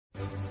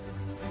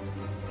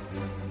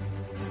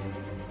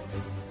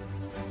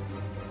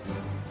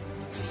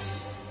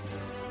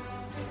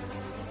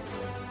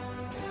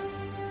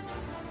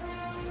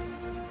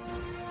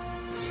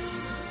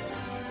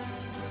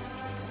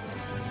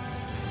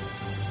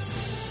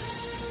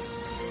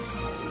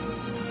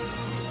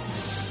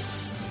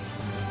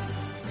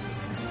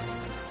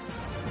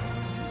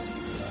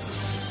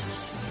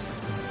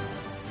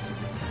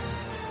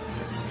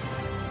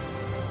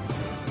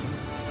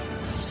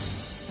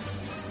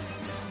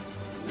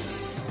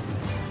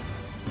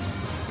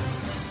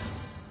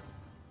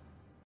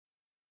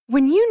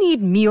When you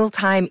need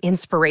mealtime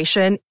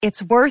inspiration,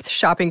 it's worth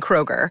shopping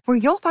Kroger, where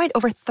you'll find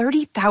over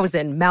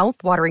 30,000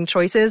 mouth-watering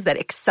choices that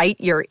excite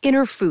your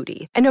inner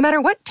foodie. And no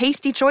matter what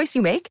tasty choice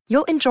you make,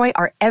 you'll enjoy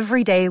our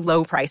everyday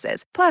low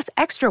prices, plus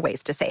extra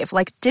ways to save,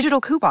 like digital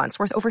coupons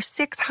worth over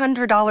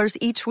 $600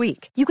 each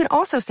week. You can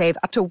also save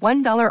up to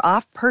 $1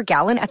 off per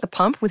gallon at the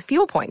pump with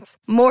fuel points.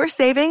 More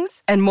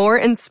savings and more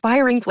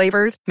inspiring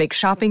flavors make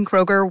shopping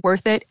Kroger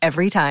worth it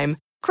every time.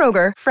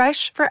 Kroger,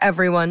 fresh for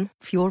everyone.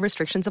 Fuel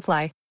restrictions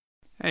apply.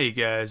 Hey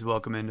guys,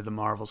 welcome into the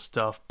Marvel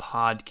Stuff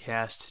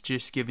podcast.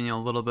 Just giving you a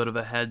little bit of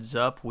a heads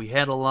up. We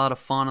had a lot of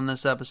fun on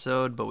this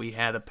episode, but we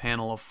had a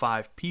panel of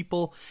 5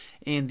 people,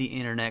 and the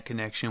internet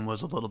connection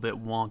was a little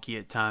bit wonky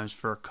at times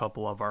for a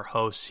couple of our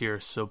hosts here,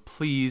 so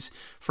please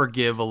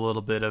forgive a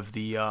little bit of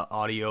the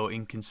audio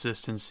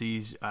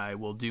inconsistencies. I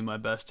will do my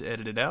best to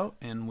edit it out,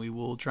 and we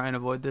will try and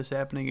avoid this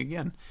happening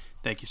again.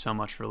 Thank you so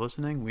much for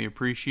listening. We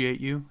appreciate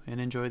you, and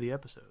enjoy the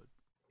episode.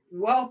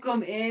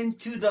 Welcome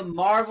into the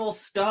Marvel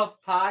Stuff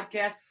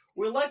podcast.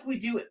 We're like we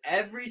do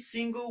every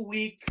single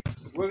week.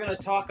 We're going to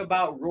talk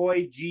about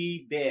Roy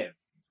G. Biv.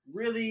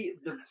 Really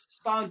the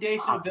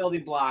foundational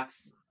building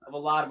blocks of a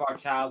lot of our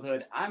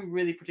childhood. I'm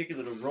really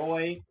particular to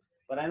Roy,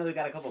 but I know they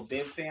got a couple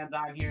Biv fans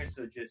on here,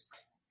 so it's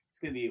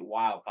going to be a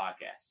wild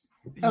podcast.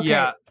 Okay,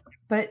 yeah.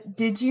 But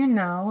did you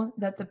know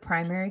that the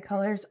primary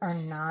colors are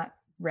not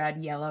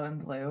red, yellow,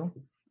 and blue?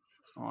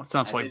 Well, it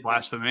sounds like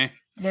blasphemy.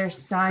 They're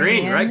cyan,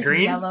 green, right?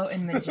 Green? yellow,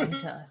 and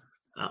magenta.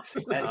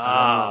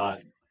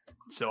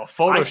 So a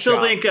photo. I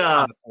still think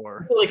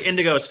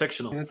Indigo is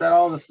fictional. Isn't that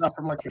all the stuff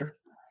from like here?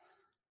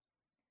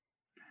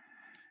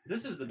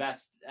 This is the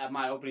best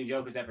my opening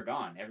joke has ever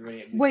gone.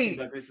 Everybody, Wait. seems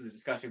like this is a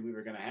discussion we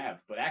were going to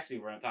have, but actually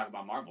we're going to talk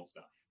about Marvel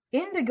stuff.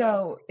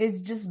 Indigo is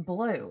just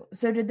blue.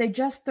 So did they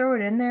just throw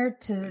it in there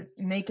to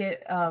make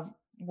it a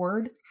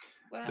word?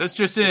 Well, That's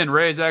just in.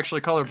 Ray's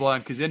actually colorblind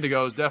because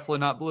indigo is definitely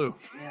not blue.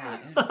 yeah.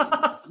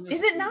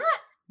 Is it not?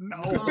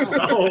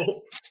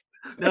 No.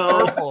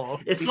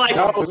 It's like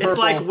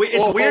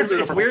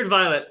it's weird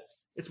violet.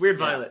 It's weird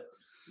violet.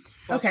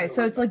 Okay,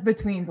 so it's like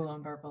between blue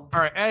and purple. All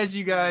right, as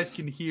you guys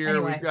can hear,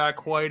 Anyway. we've got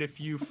quite a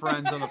few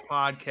friends on the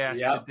podcast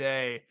Yep.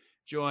 today.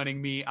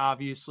 Joining me,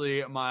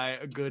 obviously, my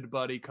good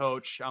buddy,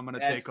 Coach. I'm going to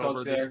That's take over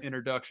Coach this there.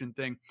 introduction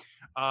thing.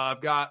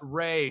 I've got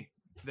Ray.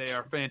 They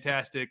are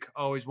fantastic.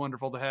 Always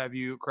wonderful to have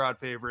you. Crowd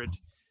favorite.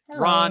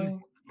 Hello.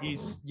 Ron,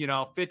 he's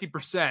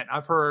 50%.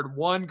 I've heard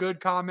one good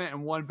comment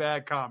and one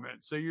bad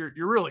comment. So you're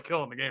really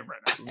killing the game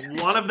right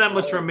now. One of them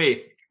was from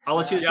me. I'll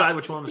let you decide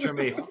which one was from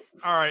me.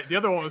 All right, the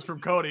other one was from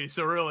Cody.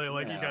 So really,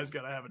 you Yeah. guys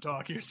got to have a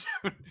talk here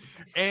soon.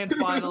 And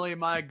finally,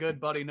 my good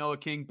buddy Noah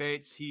King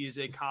Bates. He is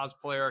a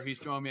cosplayer. He's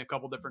joined me a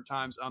couple different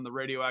times on the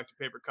Radioactive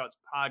Paper Cuts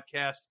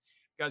podcast.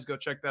 Guys, go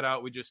check that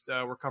out.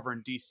 We're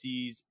covering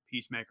DC's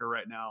Peacemaker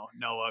right now.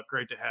 Noah,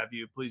 great to have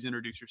you. Please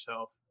introduce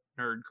yourself,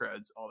 nerd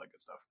creds, all that good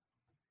stuff.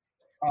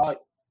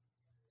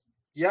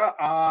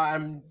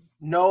 I'm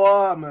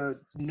Noah. I'm a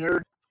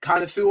nerd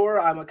connoisseur.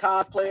 I'm a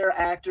cosplayer,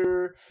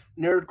 actor,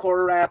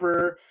 nerdcore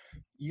rapper.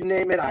 You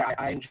name it,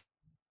 I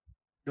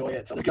enjoy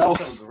it. So go.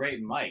 Also a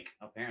great mic,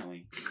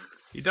 apparently.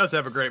 He does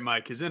have a great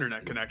mic. His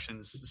internet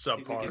connection's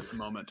subpar at the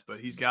moment, but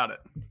he's got it.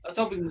 Let's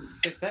hope we can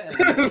fix that.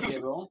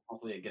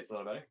 Hopefully it gets a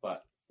little better,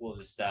 but we'll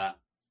just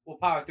we'll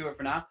power through it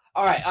for now.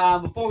 All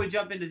right. Before we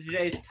jump into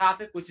today's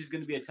topic, which is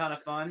going to be a ton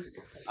of fun,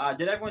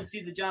 did everyone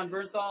see the John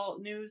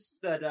Bernthal news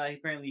that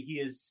apparently he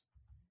is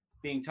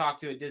being talked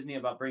to at Disney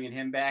about bringing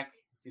him back?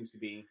 It seems to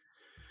be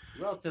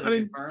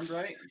relatively confirmed,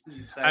 right?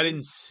 I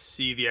didn't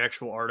see the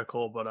actual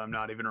article, but I'm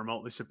not even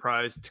remotely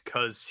surprised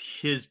because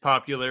his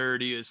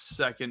popularity is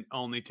second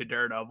only to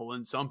Daredevil,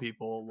 and some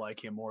people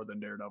like him more than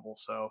Daredevil.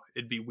 So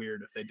it'd be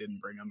weird if they didn't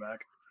bring him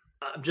back.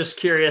 I'm just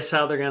curious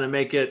how they're going to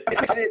make it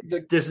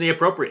Disney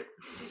appropriate.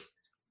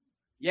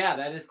 Yeah,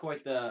 that is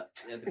quite the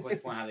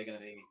point. How they're going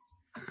to be?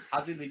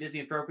 How's it going to be Disney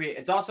appropriate?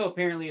 It's also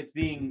apparently it's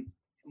being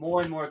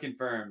more and more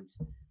confirmed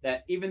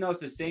that even though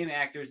it's the same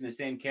actors and the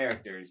same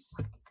characters,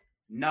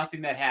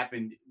 nothing that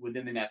happened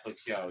within the Netflix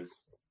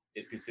shows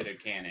is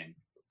considered canon.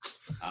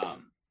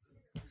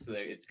 So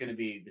it's going to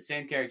be the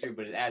same character,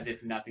 but as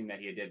if nothing that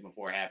he did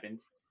before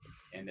happened,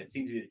 and that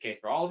seems to be the case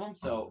for all of them.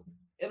 So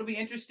it'll be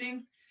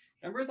interesting.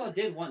 And Bernthal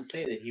did once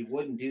say that he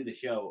wouldn't do the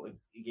show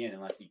again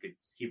unless he could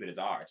keep it as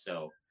R.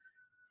 So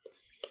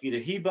either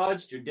he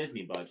budged or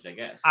Disney budged, I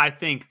guess. I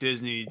think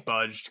Disney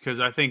budged because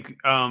I think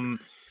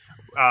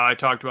I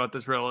talked about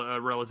this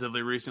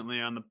relatively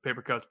recently on the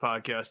Paper Cuts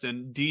podcast,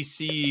 and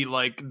DC,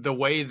 like the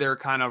way they're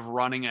kind of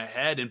running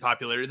ahead in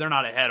popularity, they're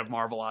not ahead of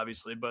Marvel,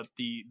 obviously, but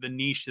the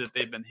niche that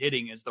they've been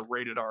hitting is the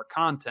rated R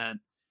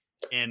content,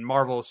 and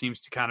Marvel seems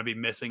to kind of be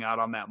missing out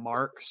on that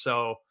mark.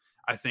 So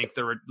I think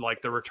the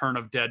return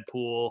of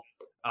Deadpool,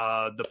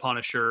 the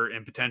Punisher,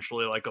 and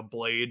potentially like a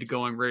Blade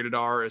going rated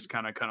R is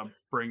kind of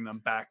bring them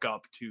back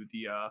up to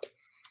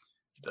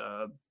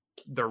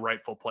the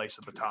rightful place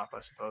at the top, I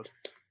suppose.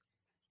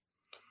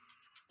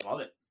 Love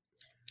it.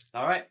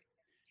 All right.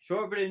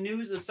 Short bit of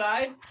news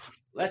aside,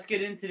 let's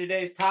get into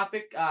today's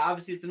topic.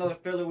 Obviously, it's another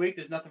filler week.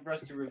 There's nothing for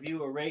us to review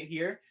or rate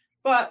here.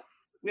 But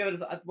we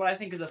have what I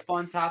think is a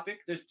fun topic.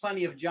 There's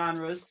plenty of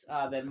genres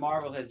that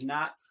Marvel has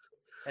not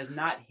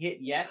hit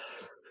yet,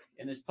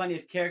 and there's plenty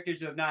of characters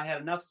who have not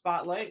had enough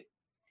spotlight.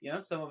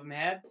 Some of them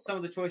had. Some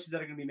of the choices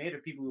that are going to be made are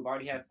people who've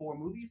already had 4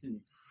 movies, and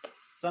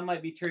some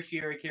might be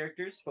tertiary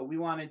characters. But we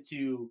wanted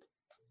to,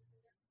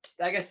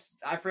 I guess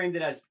I framed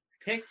it as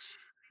pitch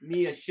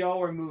me a show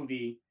or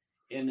movie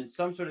in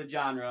some sort of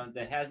genre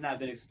that has not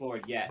been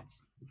explored yet.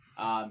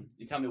 And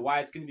tell me why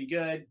it's going to be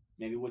good,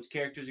 maybe which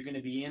characters are going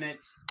to be in it,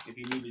 if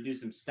you need to do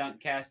some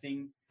stunt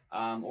casting,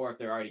 or if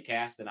they're already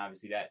cast, then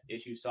obviously that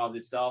issue solved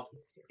itself.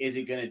 Is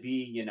it going to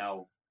be,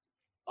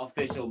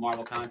 official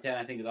Marvel content?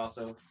 I think is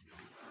also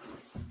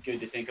good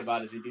to think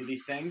about as we do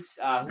these things.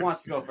 Who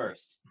wants to go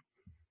first?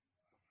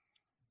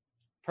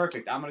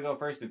 Perfect. I'm going to go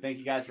first, and thank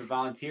you guys for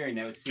volunteering.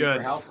 That was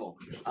super helpful.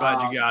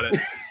 Glad you got it.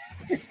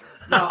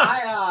 No,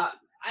 I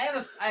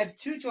have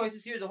 2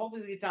 choices here, so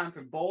hopefully we get time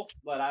for both,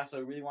 but I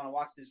also really want to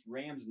watch this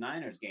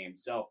Rams-Niners game.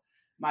 So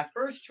my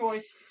first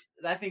choice,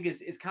 I think,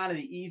 is kind of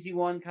the easy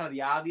one, kind of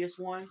the obvious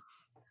one.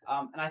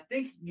 And I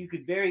think you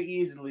could very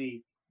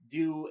easily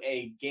do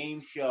a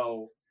game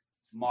show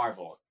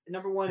Marvel.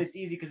 Number one, it's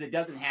easy because it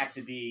doesn't have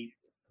to be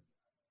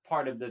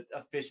part of the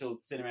official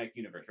cinematic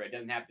universe, right? It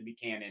doesn't have to be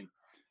canon,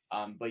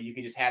 but you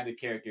can just have the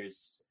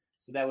characters,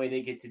 so that way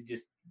they get to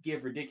just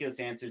give ridiculous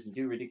answers and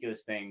do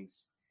ridiculous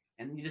things.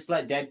 And you just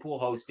let Deadpool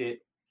host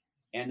it.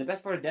 And the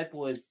best part of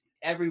Deadpool is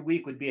every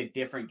week would be a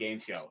different game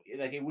show.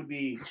 Like, it would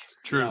be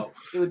true.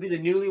 It would be the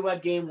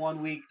Newlywed Game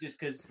one week just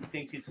because he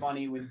thinks it's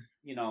funny when,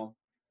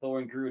 Thor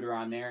and Groot are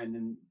on there. And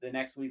then the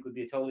next week would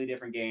be a totally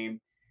different game.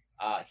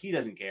 He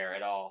doesn't care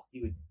at all. He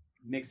would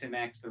mix and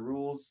match the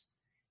rules.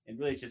 And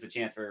really it's just a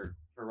chance for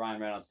Ryan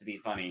Reynolds to be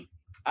funny.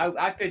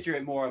 I picture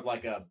it more of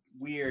like a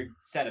weird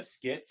set of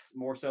skits,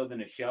 more so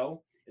than a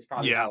show. It's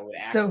probably how it would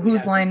actually So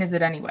whose line is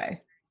it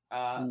anyway?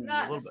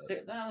 Not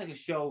like a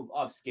show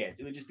of skits.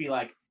 It would just be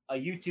like a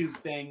YouTube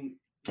thing,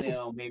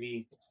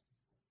 maybe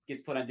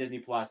gets put on Disney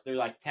Plus. They're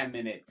like 10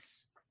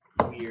 minutes,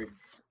 weird,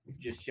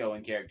 just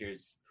showing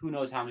characters. Who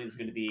knows how many there's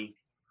going to be?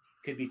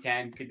 Could be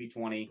 10, could be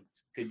 20,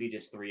 could be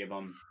just 3 of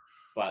them.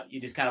 But you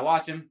just kind of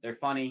watch them. They're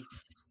funny,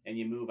 and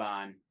you move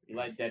on. You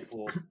let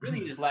Deadpool, really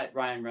you just let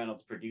Ryan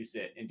Reynolds produce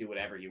it and do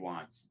whatever he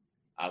wants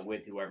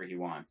with whoever he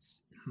wants.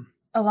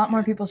 A lot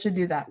more people should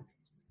do that.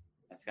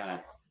 That's kind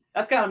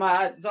of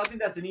my. So I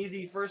think that's an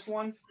easy first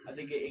one. I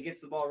think it gets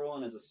the ball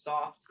rolling as a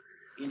soft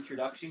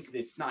introduction because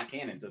it's not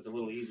canon, so it's a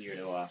little easier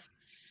to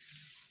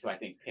I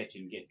think pitch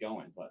and get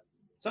going. But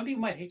some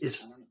people might hate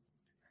this.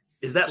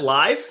 Is that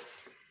live?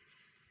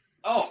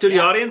 Oh,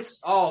 studio audience.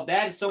 Oh,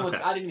 that is so much.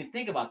 I didn't even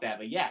think about that,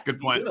 but yes, good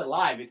point. If you do it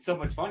live, it's so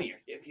much funnier.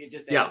 If you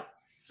just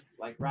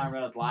like Ryan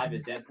Reynolds live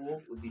as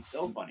Deadpool would be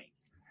so funny.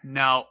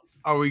 Now,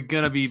 are we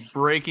going to be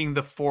breaking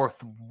the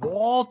fourth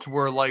wall to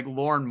where like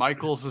Lorne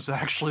Michaels is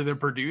actually the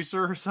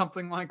producer or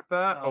something like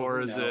that? Or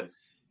is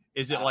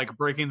it like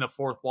breaking the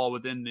fourth wall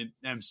within the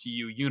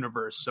MCU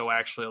universe? So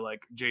actually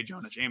like J.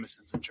 Jonah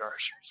Jameson's in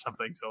charge or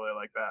something silly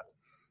like that.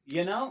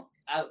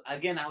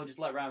 I would just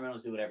let Ryan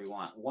Reynolds do whatever he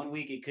wants. One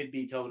week it could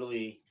be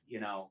totally,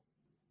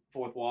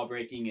 fourth wall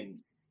breaking, and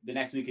the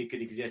next week it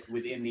could exist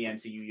within the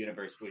MCU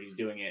universe where he's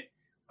doing it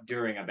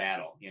during a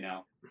battle,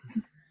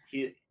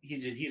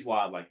 He's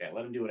wild like that.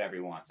 Let him do whatever he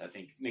wants. I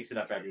think mix it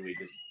up every week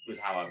was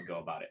how I would go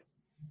about it.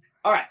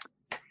 All right.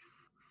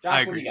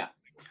 Josh, what do you got?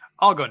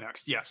 I'll go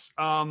next. Yes.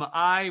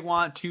 I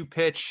want to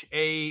pitch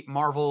a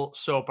Marvel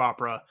soap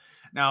opera.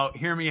 Now,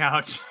 hear me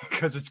out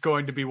because it's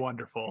going to be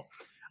wonderful.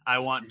 I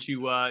want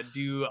to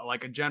do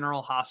like a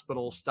General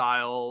Hospital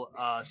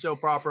style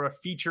soap opera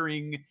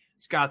featuring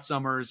Scott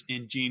Summers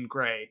and Jean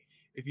Grey.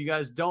 If you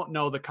guys don't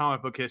know the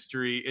comic book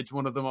history, it's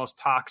one of the most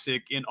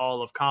toxic in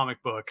all of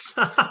comic books.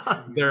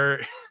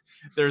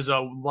 There's a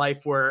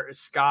life where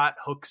Scott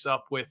hooks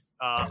up with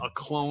a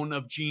clone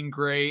of Jean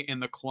Grey, and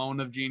the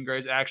clone of Jean Grey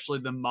is actually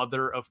the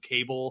mother of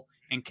Cable,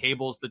 and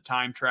Cable's the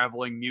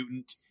time-traveling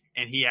mutant,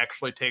 and he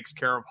actually takes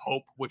care of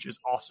Hope, which is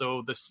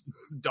also the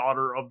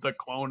daughter of the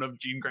clone of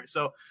Jean Grey.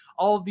 So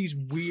all of these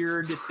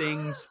weird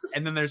things,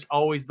 and then there's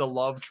always the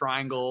love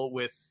triangle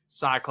with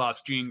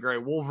Cyclops, Jean Grey,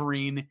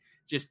 Wolverine.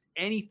 Just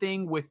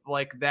anything with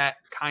like that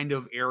kind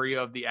of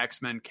area of the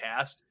X-Men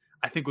cast,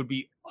 I think would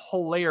be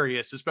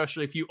hilarious,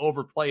 especially if you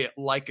overplay it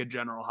like a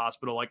General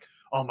Hospital. Like,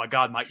 oh my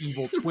God, my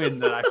evil twin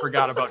that I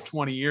forgot about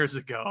 20 years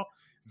ago.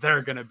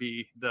 They're going to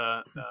be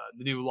the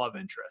new love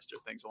interest or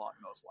things along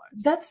those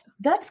lines.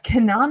 That's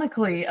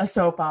canonically a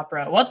soap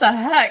opera. What the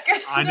heck?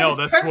 I know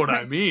that's what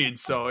I mean.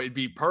 So it'd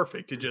be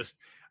perfect to just,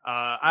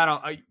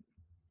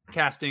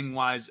 casting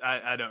wise,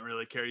 I don't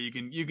really care. You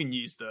can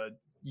use the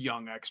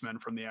young X-Men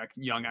from the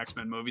young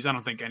X-Men movies. I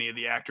don't think any of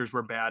the actors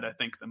were bad. I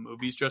think the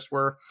movies just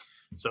were.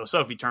 So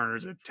Sophie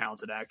Turner's a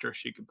talented actress.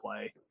 She could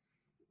play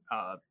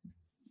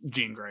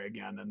Jean Grey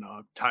again, and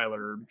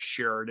Tyler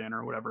Sheridan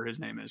or whatever his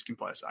name is can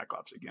play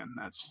Cyclops again.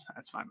 That's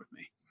fine with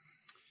me.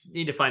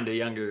 Need to find a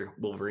younger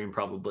Wolverine,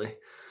 probably.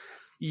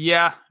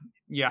 Yeah,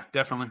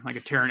 definitely. Like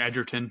a Taron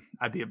Egerton.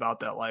 I'd be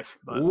about that life.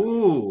 But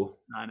ooh,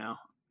 I know.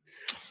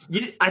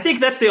 I think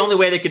that's the only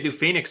way they could do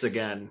Phoenix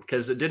again,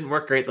 because it didn't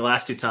work great the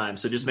last 2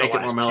 times. So just make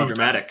it more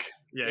melodramatic.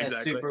 Yeah, Yeah,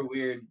 exactly. super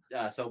weird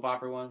soap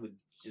opera one with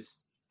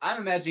just. I'm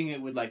imagining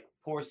it with like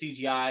poor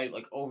CGI,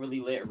 like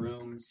overly lit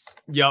rooms.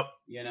 Yep.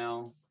 You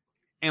know,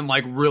 and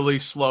like really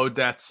slow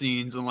death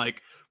scenes, and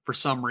like for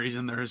some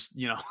reason there's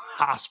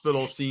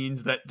hospital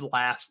scenes that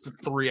last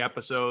 3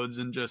 episodes,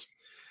 and just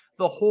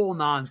the whole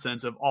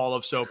nonsense of all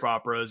of soap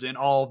operas, and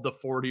all of the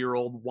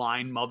 40-year-old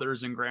wine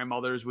mothers and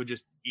grandmothers would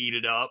just eat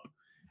it up.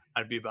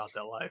 I'd be about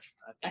that life.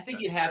 I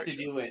think you'd have to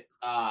do it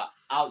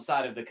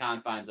outside of the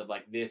confines of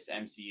like this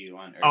MCU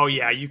on Earth. Oh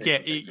yeah, you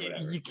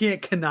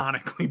can't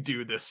canonically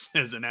do this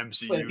as an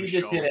MCU. But if you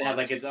just did it have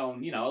like its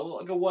own,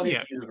 like a what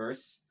if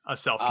universe, a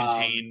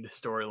self-contained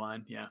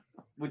storyline. Yeah.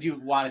 Would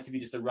you want it to be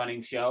just a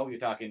running show? You're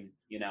talking,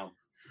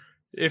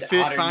 if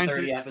it finds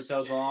 30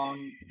 episodes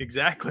long.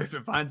 Exactly. If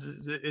it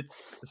finds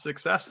it's a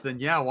success, then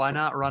yeah, why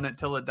not run it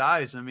till it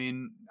dies? I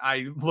mean,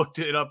 I looked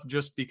it up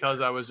just because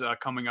I was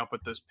coming up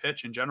with this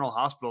pitch, and General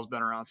Hospital's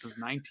been around since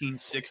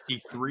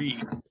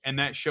 1963, and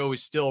that show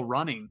is still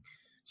running.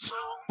 So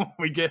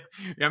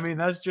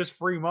that's just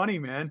free money,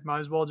 man. Might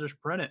as well just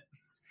print it.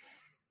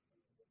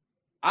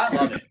 I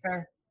love it.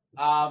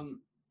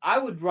 I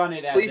would run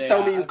it as Please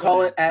tell me you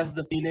call it As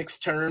the Phoenix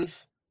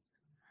Turns.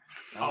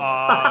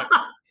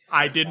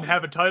 I didn't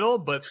have a title,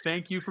 but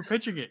thank you for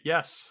pitching it.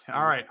 Yes.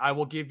 All right. I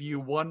will give you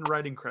 1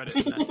 writing credit.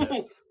 And that's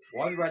it.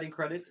 1 writing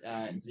credit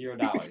and $0.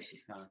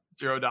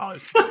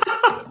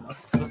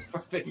 $0.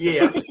 Perfect.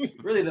 Yeah.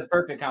 Really the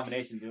perfect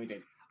combination doing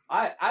things.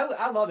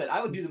 I love it. I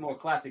would do the more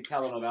classic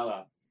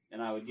telenovela,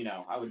 and I would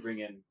bring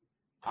in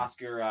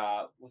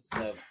Oscar, what's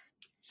the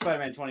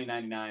Spider-Man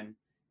 2099,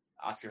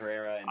 Oscar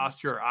Herrera. And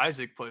Oscar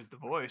Isaac plays the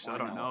voice. I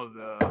don't know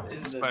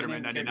the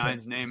Spider-Man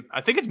 99's name.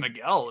 I think it's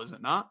Miguel, is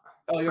it not?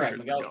 Oh, you're right.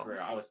 Miguel Ferrer.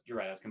 You're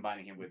right. I was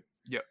combining him with.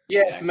 Yep.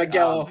 Yes,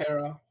 Miguel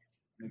O'Hara.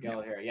 Miguel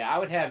O'Hara. Yeah, I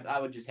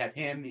would just have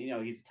him.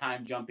 He's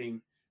time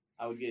jumping.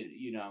 I would get.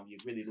 You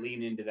really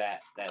lean into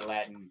that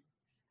Latin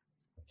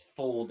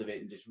fold of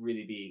it and just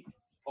really be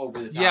over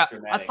the top. Yeah,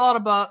 dramatic. I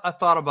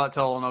thought about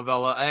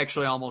telenovela. I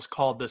actually almost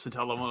called this a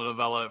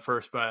telenovela at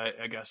first, but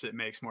I guess it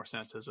makes more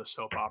sense as a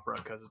soap opera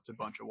because it's a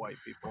bunch of white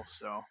people.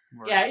 So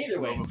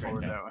either way, it's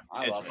forward that way.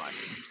 It's fine.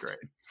 It's great.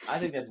 I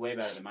think that's way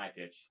better than my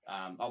pitch.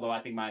 Although I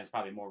think mine is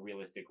probably more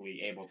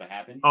realistically able to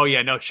happen. Oh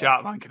yeah, no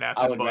shot, mine could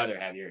happen. I would rather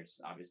have yours,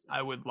 obviously.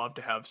 I would love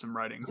to have some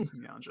writing,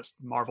 just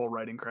Marvel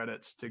writing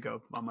credits to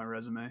go on my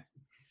resume.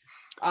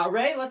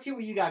 Ray, let's hear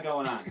what you got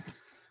going on.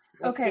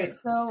 What's good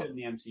in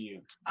the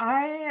MCU?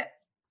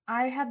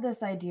 I had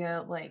this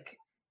idea like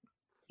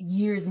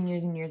years and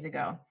years and years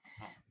ago,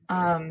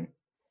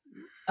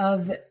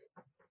 of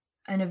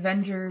an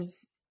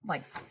Avengers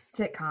like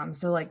sitcom.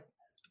 So like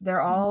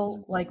they're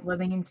all like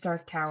living in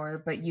Stark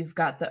Tower, but you've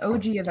got the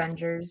OG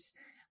Avengers,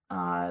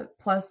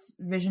 plus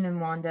Vision and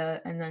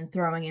Wanda, and then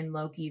throwing in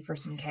Loki for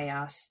some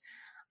chaos.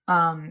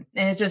 And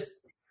it just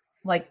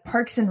like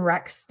Parks and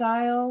Rec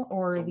style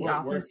or The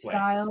Office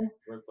style.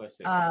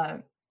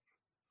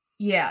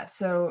 Yeah.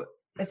 So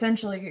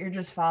essentially you're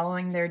just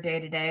following their day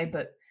to day,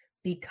 but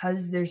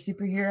because they're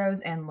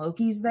superheroes and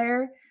Loki's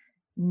there,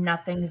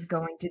 nothing's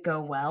going to go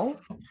well.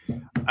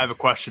 I have a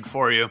question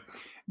for you.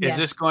 Yes. Is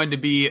this going to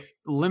be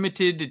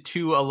limited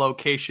to a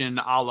location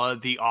a la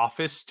The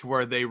Office to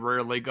where they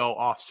rarely go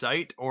off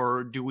site,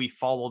 or do we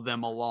follow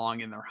them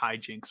along in their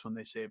hijinks when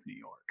they save New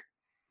York?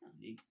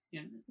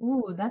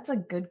 Ooh, that's a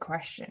good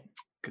question.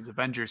 Because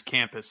Avengers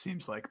Campus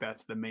seems like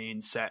that's the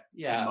main set.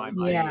 Yeah. In my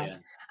mind. Yeah.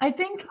 I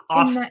think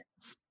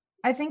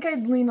I think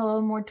I'd lean a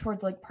little more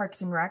towards like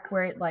Parks and Rec,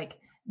 where it like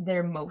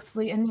they're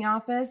mostly in the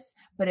office,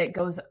 but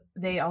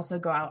they also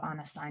go out on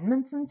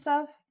assignments and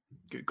stuff.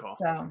 Good call.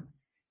 So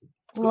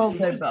a little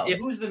bit of both.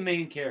 Who's the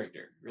main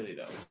character, really,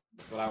 though?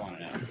 That's what I want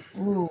to know.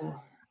 Ooh.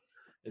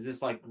 Is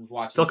this like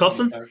watching Phil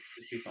Coulson?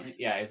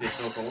 Yeah, is it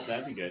Phil Coulson?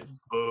 That'd be good.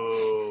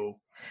 Oh.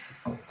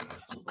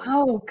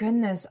 Oh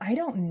goodness, I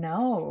don't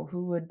know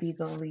who would be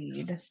the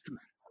lead.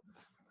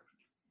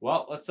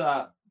 Well, let's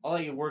I'll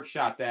let you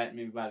workshop that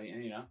maybe by the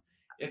end,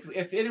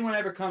 If anyone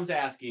ever comes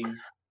asking,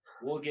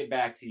 we'll get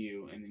back to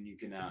you, and then you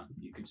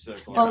can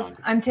circle around.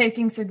 I'm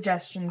taking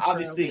suggestions.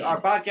 Obviously, our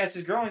podcast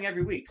is growing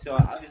every week, so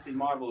obviously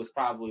Marvel is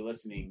probably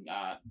listening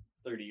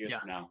 30 years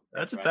from now.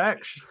 That's a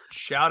fact.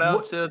 Shout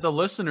out to the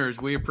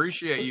listeners. We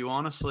appreciate you.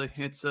 Honestly,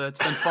 it's been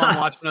fun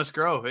watching us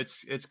grow.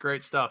 It's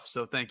great stuff.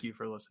 So thank you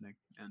for listening.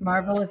 And,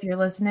 Marvel, if you're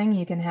listening,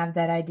 you can have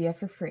that idea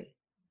for free.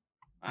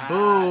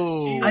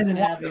 Boo!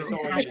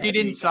 She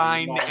didn't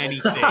sign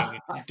anything.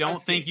 Don't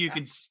think you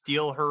can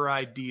steal her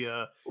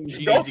idea.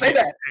 Don't say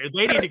that.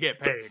 They need to get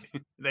paid.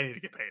 They need to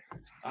get paid.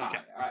 Okay.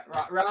 All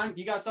right, Ron,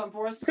 you got something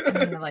for us?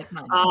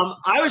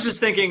 I was just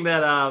thinking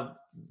that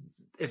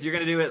if you're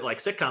going to do it like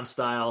sitcom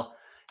style,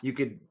 you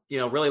could,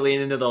 really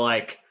lean into the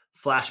like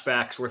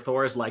flashbacks where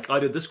Thor's like, I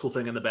did this cool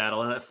thing in the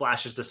battle, and it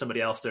flashes to somebody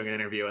else doing an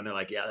interview, and they're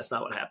like, yeah, that's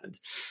not what happened.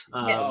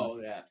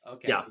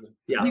 Okay.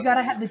 Yeah. You got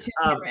to have the 2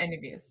 camera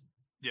interviews.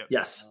 Yep.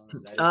 Yes.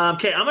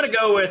 Okay, I'm going to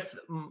go with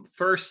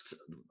first.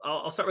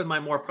 I'll start with my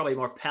probably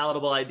more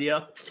palatable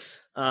idea,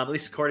 at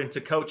least according to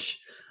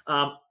Coach.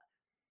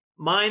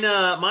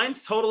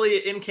 Mine's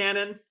totally in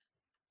canon.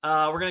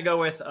 We're gonna go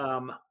with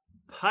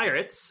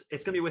Pirates.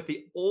 It's gonna be with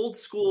the old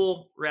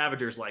school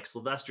Ravagers like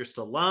Sylvester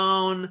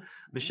Stallone,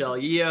 Michelle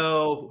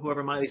Yeoh,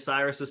 whoever Miley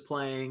Cyrus was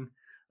playing.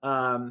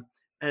 And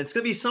it's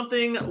gonna be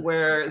something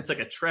where it's like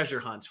a treasure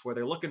hunt where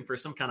they're looking for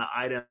some kind of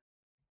item.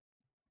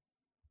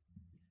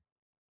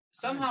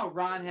 Somehow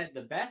Ron had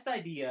the best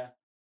idea,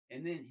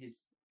 and then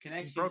his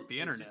connection broke the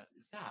internet.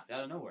 Stopped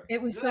out of nowhere.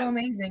 It was so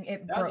amazing.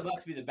 That was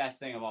about to be the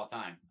best thing of all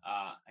time.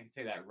 I can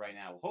say that right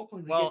now.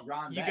 Hopefully, we get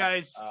Ron you back.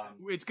 Guys,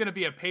 it's going to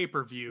be a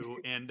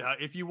pay-per-view, and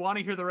if you want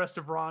to hear the rest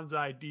of Ron's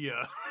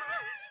idea,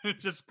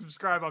 just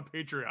subscribe on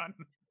Patreon.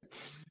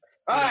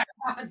 All right,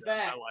 Ron's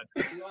back.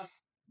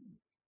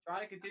 Try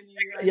to continue.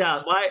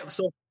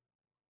 So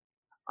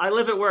I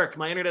live at work.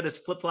 My internet is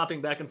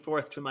flip-flopping back and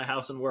forth between my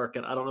house and work,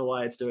 and I don't know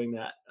why it's doing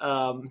that.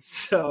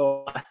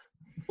 So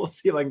we'll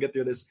see if I can get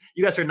through this.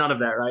 You guys heard none of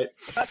that, right?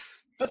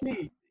 That's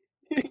me.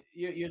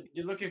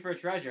 You're looking for a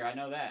treasure. I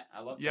know that.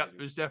 I love. Yep,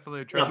 there's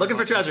definitely a treasure. Yeah, looking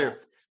for treasure.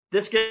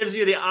 This gives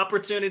you the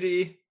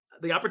opportunity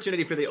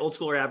for the old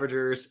school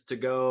Ravagers to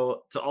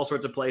go to all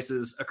sorts of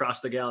places across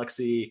the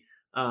galaxy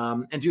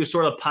and do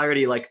sort of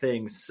piratey like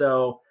things.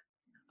 So,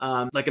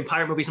 like in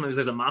pirate movies, sometimes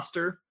there's a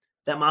monster.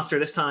 That monster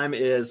this time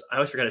is, I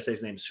always forget to say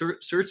his name,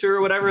 Surtur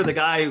or whatever, the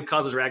guy who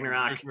causes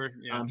Ragnarok.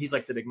 Yeah. He's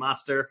like the big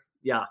monster.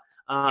 Yeah.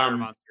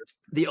 Monster.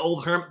 The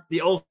old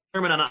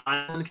hermit on an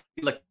island,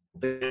 like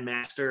the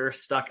master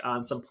stuck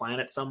on some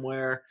planet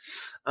somewhere.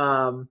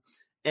 And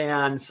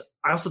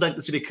I also think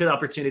this would be a good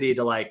opportunity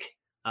to like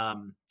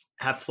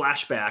have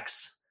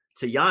flashbacks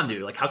to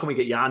Yondu. Like, how can we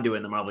get Yondu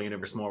in the Marvel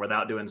Universe more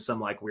without doing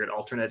some like weird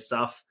alternate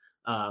stuff?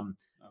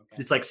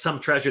 It's like some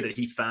treasure that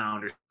he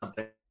found or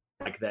something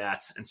like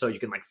that, and so you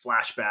can like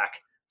flash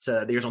back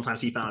to the original times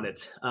he found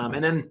it,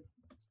 and then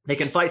they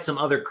can fight some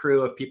other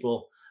crew of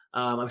people.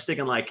 I was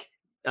thinking like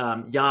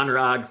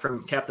Jan-Rog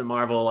from Captain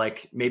Marvel,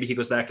 like maybe he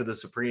goes back to the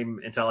Supreme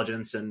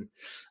Intelligence and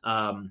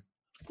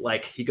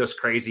like he goes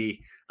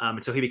crazy,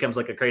 and so he becomes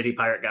like a crazy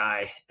pirate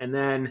guy, and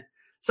then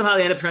somehow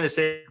they end up trying to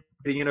save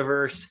the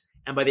universe,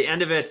 and by the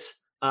end of it,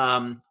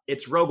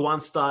 it's Rogue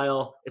One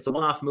style. It's a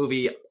one-off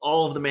movie.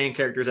 All of the main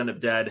characters end up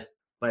dead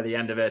by the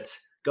end of it.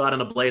 Go out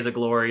in a blaze of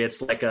glory.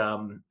 It's like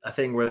a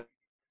thing where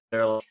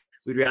they're like,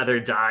 we'd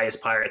rather die as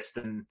pirates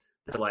than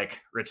to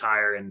like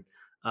retire, and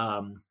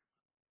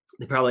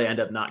they probably end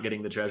up not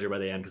getting the treasure by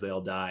the end because they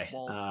all die.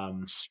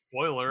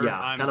 Spoiler.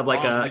 Yeah, kind of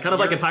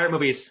like in pirate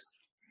movies.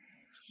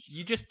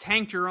 You just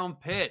tanked your own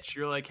pitch.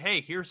 You're like,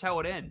 hey, here's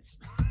how it ends.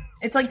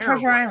 It's like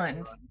Treasure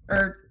Island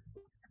or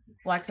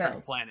Black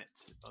Sails. Planet,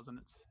 doesn't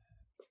it?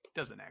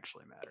 Doesn't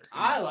actually matter.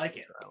 I like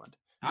it. Island.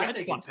 I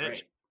think it's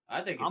great.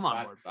 I think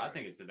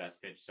it's the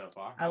best pitch so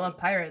far. I love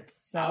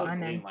pirates, so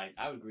I'm in.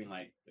 I would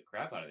greenlight the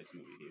crap out of this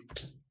movie, dude.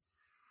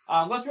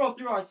 Let's roll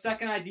through our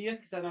second idea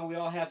because I know we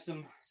all have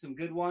some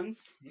good ones.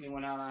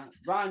 Anyone on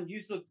Ron?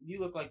 You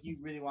look like you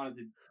really wanted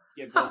to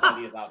get both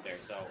ideas out there,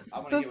 so I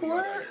want to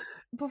hear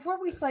before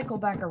we cycle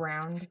back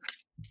around.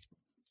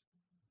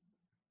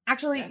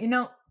 Actually,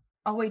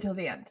 I'll wait till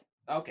the end.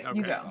 Okay,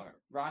 you go, right.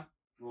 Ron.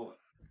 Roll it.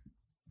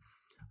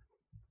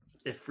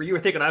 If you were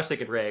thinking, I was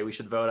thinking Ray, we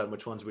should vote on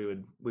which ones we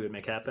would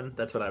make happen.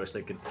 That's what I was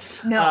thinking.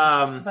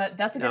 No, but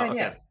that's a good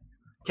idea.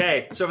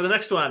 Okay, so for the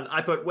next one,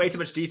 I put way too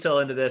much detail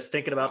into this,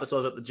 thinking about this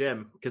while I was at the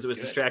gym because it was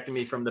distracting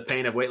me from the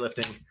pain of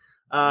weightlifting.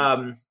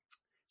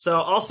 So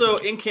also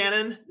in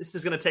canon, this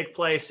is going to take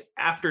place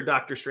after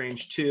Doctor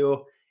Strange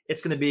 2.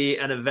 It's going to be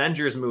an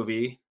Avengers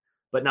movie,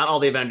 but not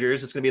all the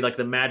Avengers. It's going to be like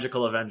the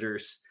magical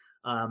Avengers.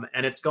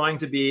 And it's going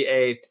to be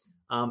a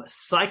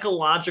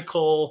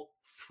psychological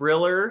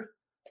thriller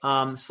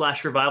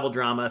 / revival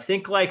drama.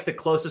 Think like the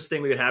closest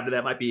thing we would have to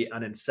that might be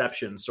an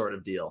Inception sort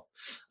of deal.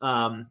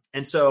 And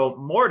so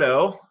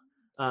Mordo,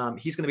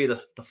 he's going to be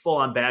the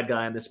full-on bad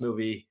guy in this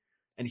movie,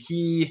 and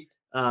he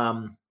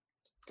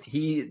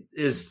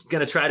is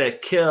going to try to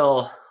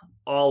kill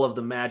all of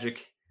the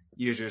magic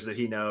users that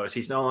he knows.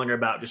 He's no longer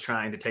about just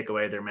trying to take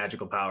away their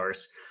magical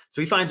powers.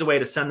 So he finds a way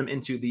to send them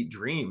into the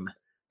dream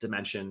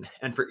dimension.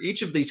 And for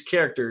each of these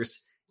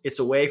characters, it's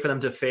a way for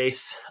them to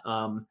face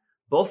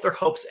both their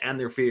hopes and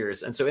their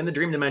fears. And so in the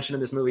dream dimension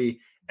in this movie,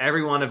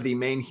 every one of the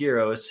main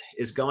heroes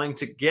is going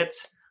to get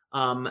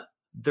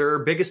their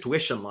biggest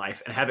wish in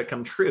life and have it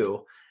come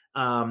true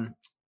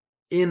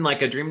in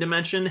like a dream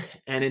dimension.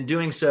 And in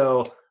doing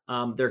so,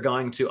 they're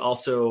going to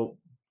also,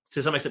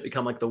 to some extent,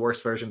 become like the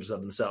worst versions of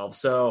themselves.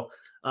 So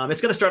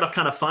it's going to start off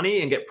kind of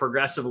funny and get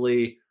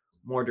progressively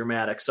more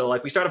dramatic. So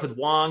like we start off with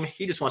Wong.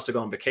 He just wants to go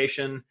on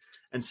vacation.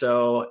 And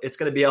so it's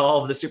going to be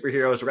all of the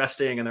superheroes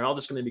resting, and they're all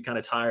just going to be kind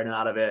of tired and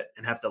out of it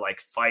and have to like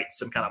fight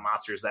some kind of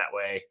monsters that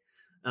way.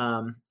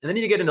 And then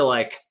you get into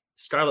like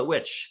Scarlet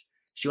Witch.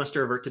 She wants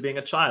to revert to being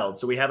a child.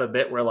 So we have a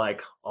bit where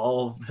like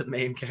all of the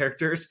main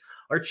characters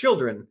are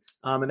children,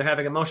 and they're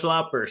having emotional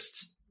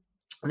outbursts.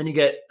 And then you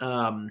get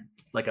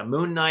like a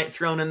Moon Knight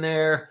thrown in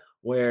there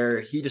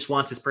where he just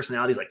wants his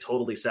personalities like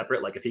totally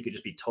separate. Like if he could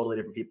just be totally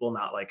different people,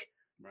 not like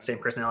same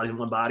personalities in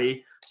one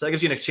body. So that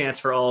gives you a chance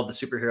for all of the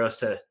superheroes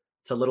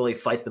to literally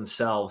fight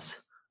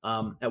themselves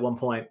at one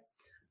point.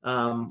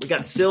 We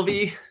got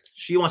Sylvie.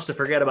 She wants to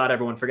forget about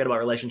everyone, forget about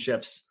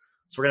relationships.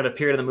 So we're gonna have a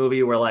period of the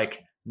movie where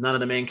like none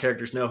of the main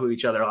characters know who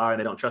each other are and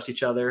they don't trust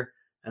each other,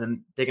 and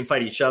then they can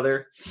fight each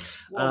other.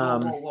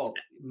 Whoa.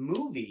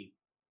 Movie?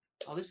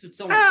 Oh, this would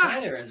so much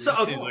better. As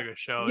Seems like a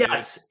show.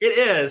 Yes, it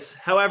is.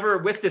 However,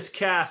 with this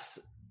cast,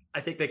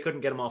 I think they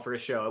couldn't get them all for a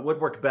show. It would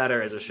work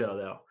better as a show,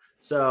 though.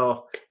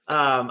 So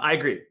I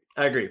agree.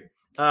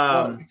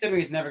 Well,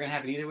 considering it's never going to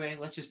happen either way,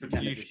 let's just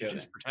pretend You it's a show. should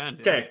just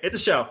pretend. Okay, it's a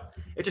show.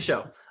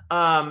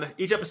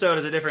 Each episode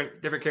is a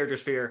different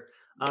character's fear.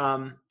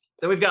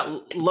 Then we've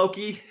got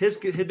Loki. His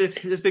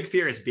big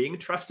fear is being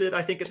trusted,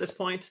 I think, at this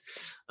point.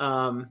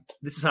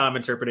 This is how I'm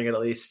interpreting it, at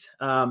least.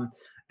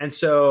 And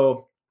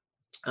so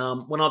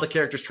when all the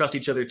characters trust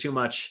each other too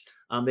much,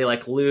 they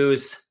like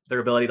lose their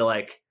ability to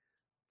like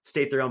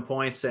state their own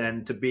points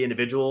and to be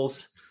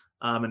individuals,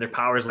 and their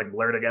powers like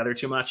blur together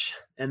too much.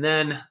 And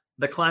then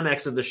the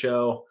climax of the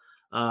show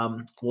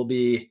will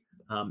be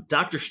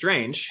Doctor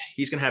Strange.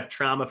 He's going to have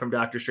trauma from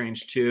Doctor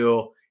Strange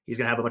 2. He's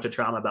going to have a bunch of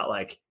trauma about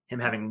like him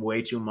having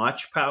way too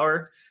much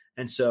power.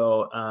 And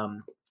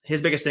so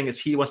his biggest thing is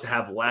he wants to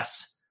have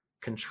less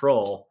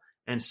control.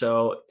 And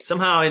so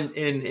somehow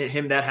in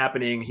him that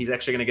happening, he's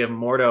actually going to give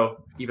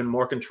Mordo even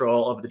more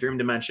control of the dream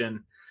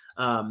dimension.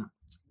 But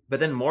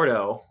then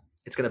Mordo,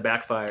 it's going to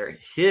backfire.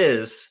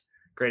 His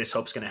greatest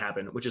hope is going to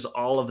happen, which is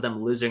all of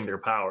them losing their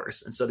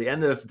powers. And so the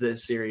end of the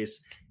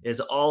series is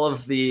all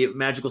of the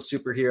magical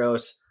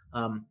superheroes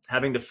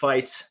having to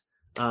fight,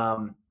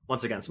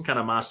 once again, some kind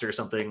of monster or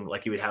something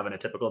like you would have in a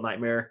typical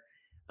nightmare.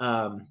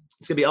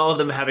 It's going to be all of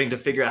them having to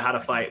figure out how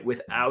to fight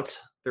without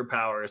their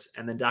powers.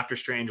 And then Doctor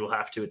Strange will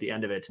have to, at the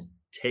end of it,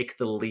 take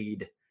the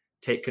lead,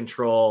 take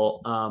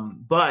control,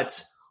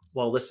 but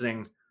while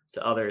listening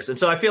to others. And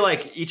so I feel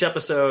like each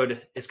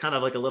episode is kind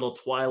of like a little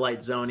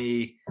Twilight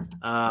Zone-y,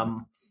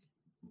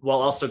 while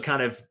also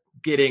kind of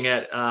getting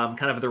at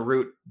kind of the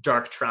root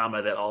dark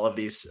trauma that all of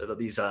these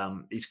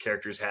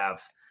characters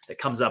have that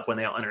comes up when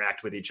they all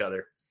interact with each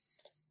other.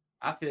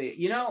 I feel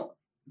you. know,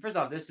 first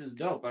off, this is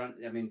dope.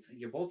 I mean,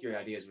 both your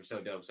ideas were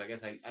so dope. So I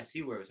guess I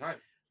see where it was hard.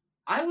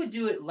 I would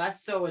do it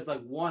less so as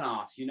like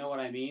one-offs. You know what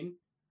I mean?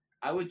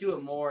 I would do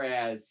it more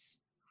as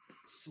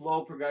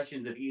slow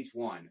progressions of each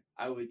one.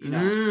 I would,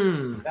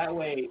 that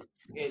way.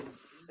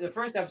 The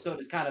first episode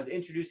is kind of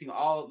introducing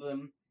all of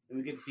them, and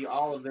we get to see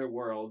all of their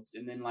worlds.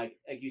 And then, like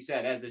you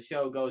said, as the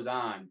show goes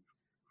on,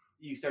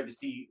 you start to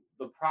see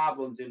the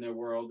problems in their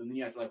world, and then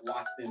you have to like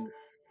watch them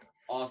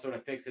all sort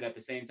of fix it at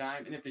the same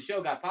time. And if the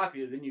show got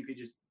popular, then you could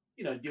just,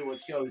 do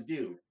what shows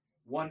do.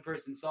 One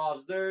person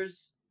solves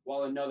theirs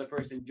while another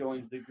person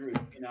joins the group,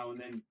 and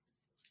then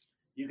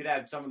you could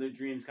have some of their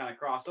dreams kind of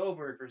cross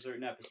over for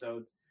certain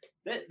episodes.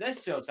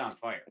 This show sounds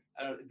fire.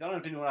 I don't know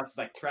if anyone else is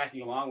like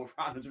tracking along with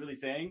what Ron's really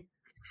saying,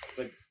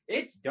 but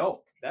it's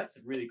dope. That's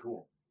really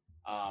cool.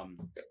 So I'm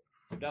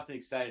definitely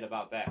excited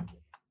about that.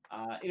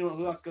 Anyone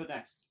who wants to go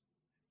next?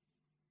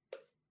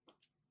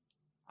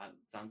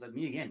 Sounds like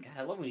me again. God,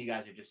 I love when you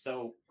guys are just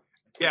so.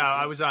 Yeah,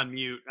 I was on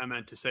mute. I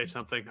meant to say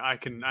something. I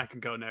can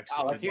go next.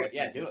 Oh, let's hear it.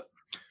 Yeah, do it.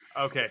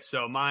 Okay,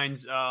 so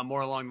mine's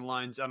more along the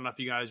lines. I don't know if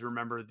you guys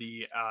remember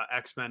the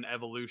X-Men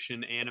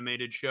Evolution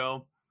animated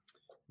show.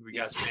 Are you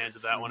guys fans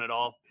of that one at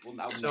all?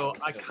 So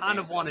I kind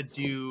of want to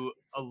do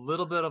a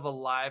little bit of a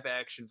live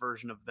action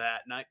version of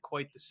that. Not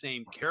quite the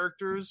same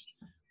characters,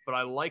 but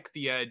I like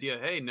the idea.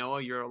 Hey,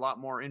 Noah, you're a lot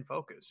more in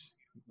focus.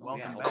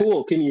 Welcome back.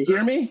 Cool. Can you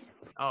hear me?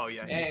 Oh,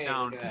 yeah. You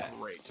sound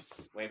great.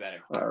 Way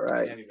better. All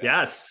right.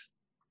 Yes.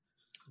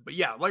 But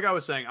yeah, like I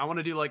was saying, I want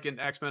to do like an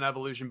X-Men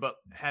Evolution, but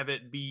have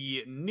it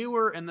be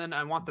newer. And then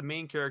I want the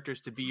main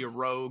characters to be a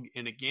Rogue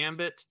and a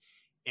Gambit.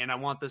 And I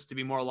want this to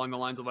be more along the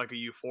lines of like a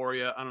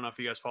Euphoria. I don't know if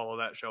you guys follow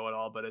that show at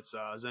all, but it's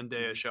a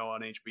Zendaya show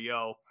on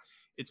HBO.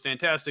 It's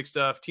fantastic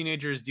stuff.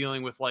 Teenagers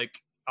dealing with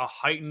like a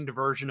heightened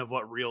version of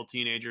what real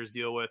teenagers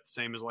deal with,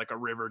 same as like a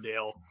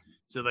Riverdale.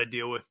 So they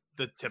deal with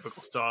the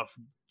typical stuff,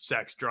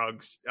 sex,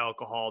 drugs,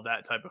 alcohol,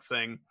 that type of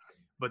thing.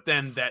 But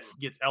then that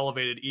gets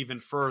elevated even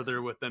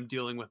further with them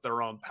dealing with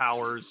their own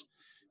powers.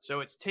 So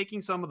it's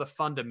taking some of the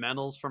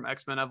fundamentals from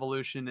X-Men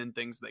Evolution and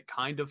things that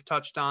kind of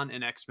touched on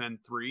in X-Men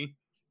 3,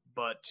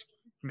 but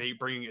maybe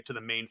bringing it to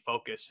the main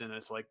focus. And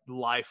it's like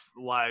life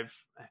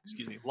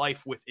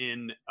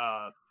within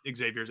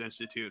Xavier's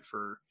Institute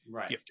for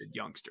Gifted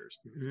Youngsters.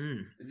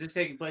 Mm. Is this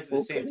taking place at the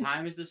same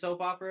time as the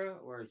soap opera,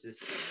 or is this?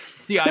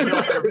 Yeah, I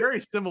know they're very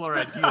similar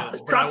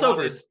ideas.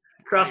 Crossovers.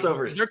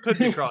 There could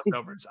be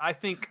crossovers. I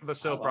think the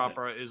soap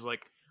opera is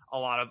like a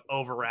lot of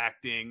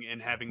overacting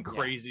and having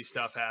crazy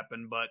stuff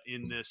happen, but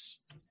in this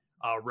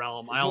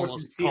realm, I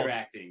almost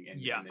acting.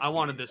 I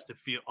wanted this to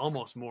feel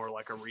almost more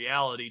like a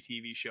reality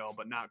TV show,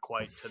 but not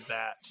quite to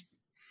that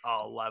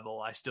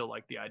level. I still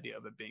like the idea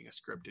of it being a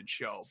scripted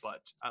show,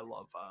 but I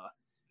love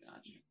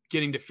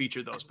getting to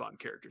feature those fun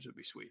characters would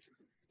be sweet.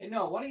 Hey,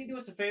 no, why don't you do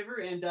us a favor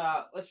and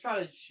let's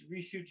try to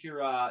reshoot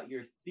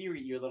your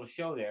theory, your little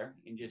show there,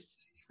 and just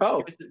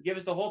give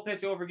us the whole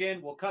pitch over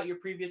again. We'll cut your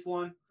previous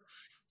one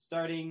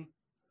starting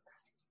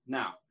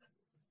now.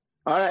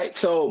 All right,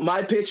 so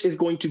my pitch is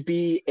going to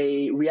be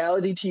a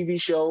reality TV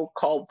show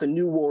called The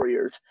New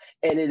Warriors,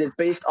 and it is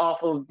based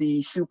off of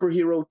the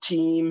superhero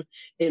team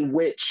in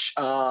which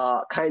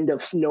kind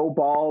of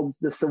snowballed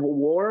the Civil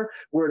War,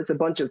 where it's a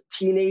bunch of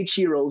teenage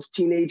heroes,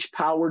 teenage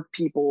powered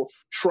people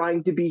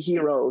trying to be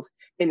heroes,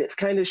 and it's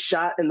kind of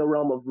shot in the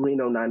realm of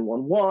Reno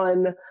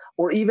 911,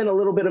 or even a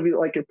little bit of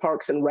like your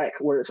Parks and Rec,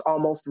 where it's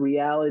almost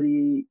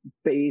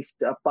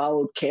reality-based,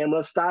 followed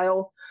camera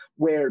style,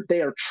 where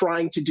they are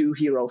trying to do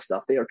hero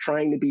stuff. They are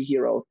trying to be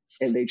heroes,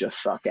 and they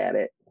just suck at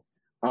it.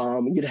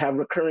 You'd have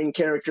recurring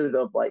characters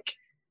of like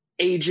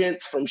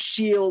agents from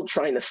S.H.I.E.L.D.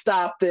 trying to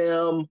stop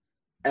them,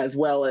 as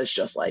well as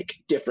just like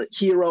different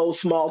heroes,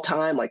 small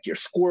time, like your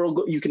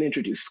Squirrel. You can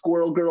introduce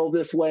Squirrel Girl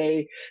this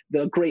way,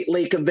 the Great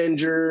Lake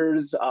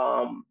Avengers,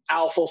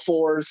 Alpha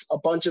Force, a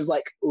bunch of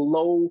like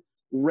low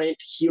rent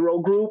hero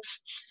groups,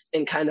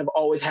 and kind of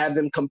always have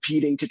them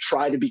competing to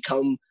try to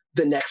become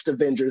the next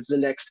Avengers, the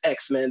next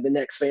X-Men, the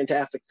next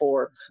Fantastic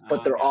Four,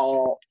 but they're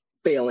all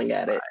failing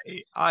at it.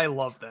 I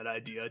love that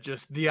idea.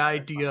 Just the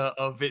idea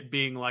of it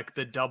being like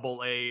the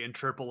AA and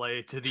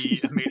AAA to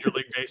the Major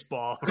League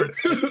Baseball. Where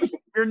it's like,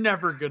 you're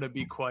never going to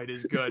be quite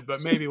as good,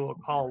 but maybe we'll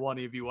call one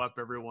of you up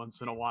every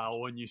once in a while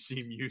when you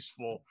seem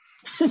useful.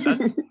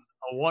 That's a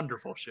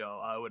wonderful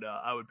show. I would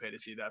pay to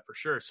see that for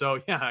sure.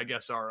 So yeah, I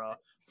guess our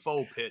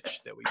faux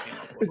pitch that we came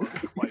up with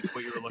wasn't quite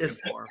what you were looking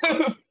for.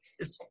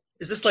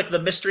 Is this like the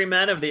Mystery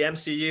Men of the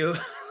MCU?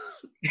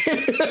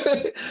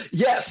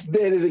 Yes,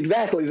 that is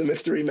exactly the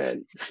Mystery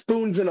Men,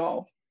 spoons and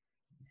all.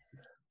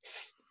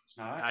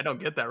 All right. I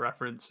don't get that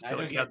reference. I feel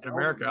like Captain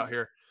America out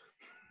here.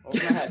 Over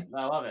my head.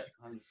 I love it.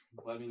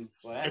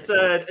 It's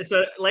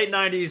a late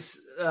 90s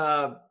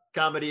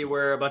comedy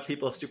where a bunch of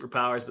people have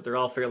superpowers, but they're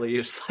all fairly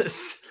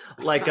useless.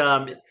 Like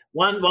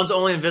one's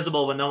only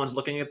invisible when no one's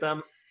looking at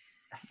them.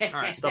 All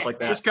right, stuff like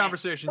that. This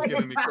conversation's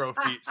giving me crow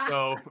feet.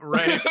 So,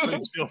 Ray,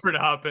 please feel free to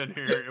hop in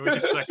here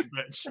with your second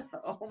pitch.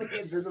 Only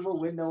invisible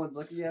when no one's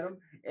looking at him.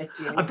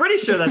 I'm pretty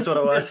sure that's what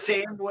it was. The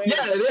same way.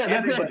 Yeah,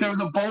 that's it. There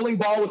was a bowling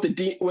ball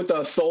with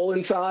a soul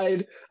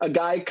inside. A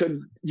guy could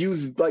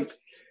use like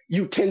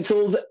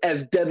utensils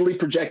as deadly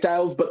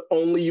projectiles, but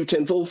only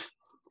utensils.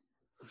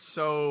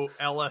 So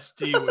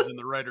LSD was in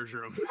the writer's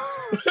room.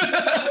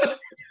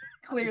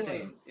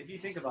 Clearly. If you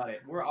think about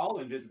it, we're all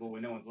invisible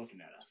when no one's looking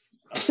at us.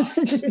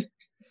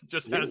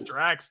 Just as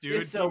Drax, dude.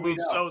 Just so he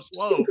moves so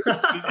slow.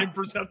 He's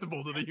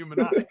imperceptible to the human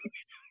eye.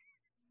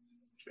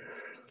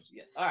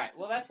 Yeah. All right.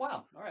 Well, that's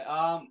wild. All right.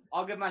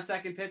 I'll give my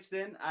second pitch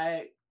then.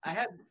 I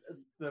had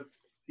the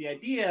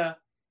idea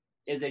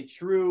is a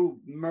true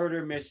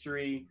murder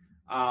mystery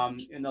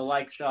in the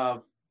likes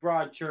of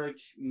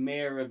Broadchurch,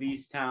 Mayor of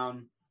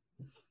Easttown.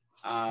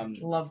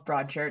 Love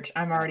Broadchurch.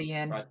 I'm already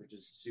in. Broadchurch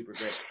is super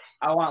great.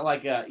 I want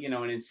like an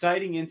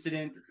inciting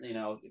incident.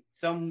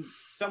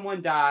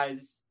 Someone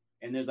dies.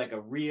 And there's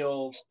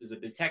a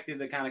detective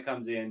that kind of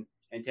comes in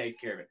and takes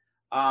care of it.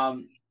 I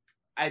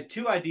had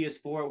two ideas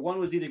for it. One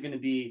was either going to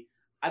be,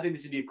 I think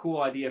this would be a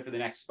cool idea for the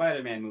next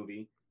Spider-Man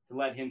movie to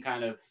let him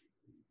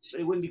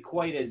you wouldn't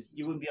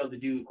be able to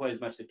do quite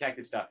as much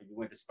detective stuff if you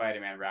went the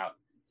Spider-Man route.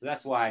 So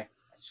that's why I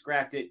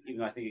scrapped it, even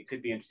though I think it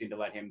could be interesting to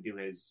let him do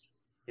his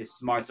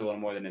smarts a little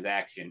more than his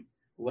action.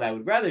 But what I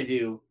would rather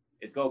do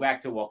is go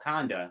back to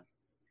Wakanda.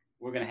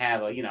 We're going to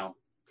have a,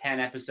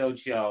 10-episode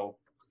show.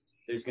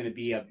 There's going to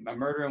be a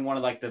murder in one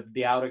of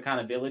the outer kind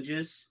of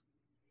villages,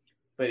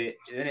 but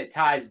then it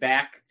ties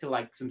back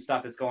to some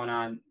stuff that's going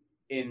on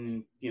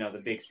in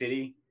the big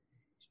city,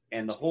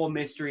 and the whole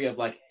mystery of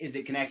is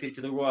it connected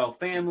to the royal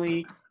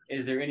family?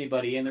 Is there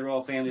anybody in the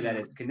royal family that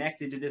is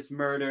connected to this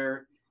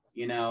murder?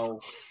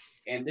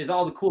 And there's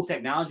all the cool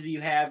technology that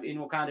you have in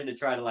Wakanda to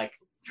try to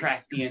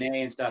track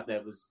DNA and stuff.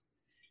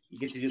 You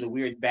get to do the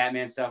weird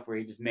Batman stuff where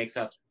he just makes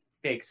up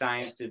fake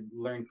science to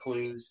learn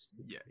clues.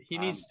 Yeah, he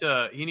needs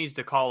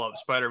to call up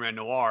Spider-Man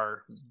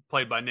Noir,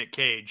 played by Nick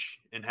Cage,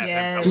 and have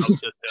him come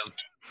assist him.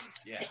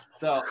 Yeah,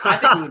 so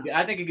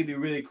I think it could be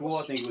really cool.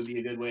 I think it would be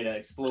a good way to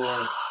explore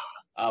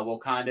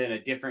Wakanda in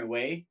a different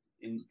way,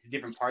 into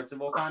different parts of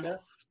Wakanda.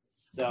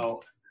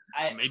 So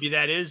maybe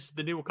that is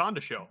the new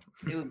Wakanda show.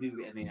 It would be.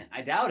 I mean,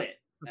 I doubt it.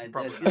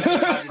 Probably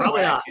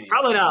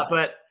not.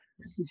 But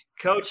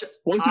Coach,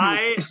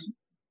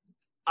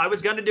 I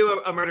was going to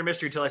do a murder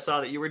mystery till I saw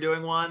that you were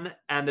doing one.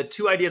 And the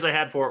two ideas I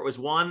had for it was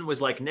one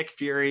was Nick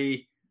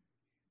Fury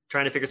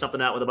trying to figure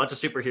something out with a bunch of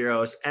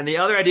superheroes. And the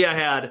other idea I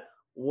had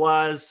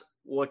was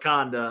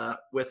Wakanda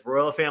with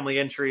royal family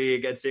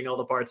intrigue and seeing all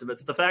the parts of it.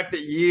 So the fact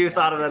that you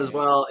thought of that as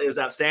well is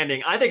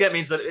outstanding. I think that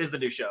means that it is the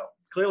new show.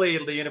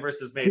 Clearly the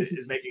universe is making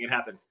it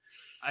happen.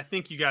 I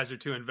think you guys are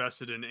too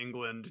invested in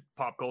England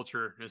pop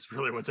culture is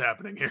really what's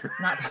happening here.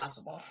 Not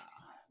possible.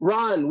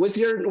 Ron, with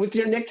your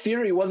Nick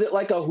Fury, was it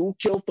like a Who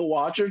Killed the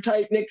Watcher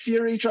type Nick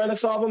Fury trying to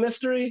solve a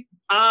mystery?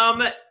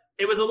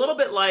 It was a little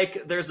bit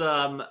like there's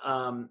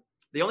the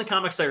only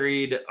comics I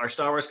read are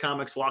Star Wars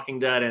comics, Walking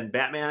Dead, and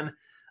Batman.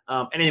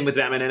 Anything with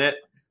Batman in it.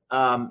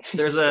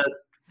 There's a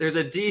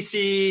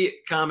DC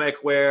comic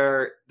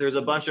where there's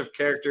a bunch of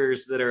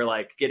characters that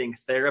are getting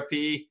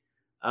therapy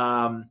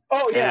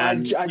Oh yeah,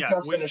 and- I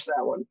just finished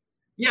that one.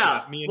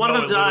 Yeah, me and one of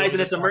Noah them dies, and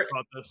literally it's a just talked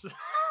about this.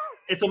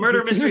 it's a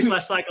murder mystery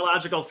 /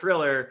 psychological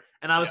thriller.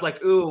 And I was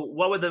like, ooh,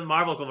 what would the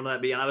Marvel equivalent of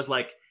that be? And I was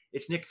like,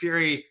 it's Nick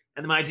Fury.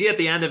 And my idea at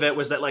the end of it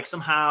was that like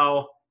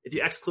somehow, if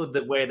you exclude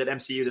the way that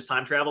MCU does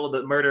time travel,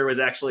 the murder was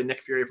actually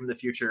Nick Fury from the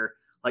future,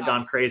 like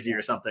gone crazy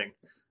or something.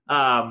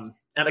 And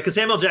because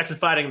Samuel Jackson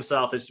fighting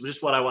himself is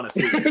just what I want to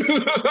see.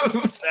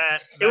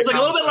 It was like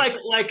a little bit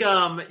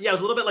it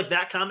was a little bit like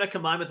that comic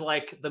combined with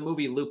like the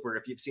movie Looper,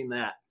 if you've seen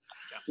that.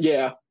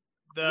 Yeah.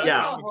 The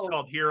comic's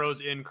called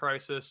Heroes in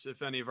Crisis.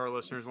 If any of our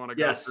listeners want to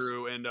go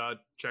through and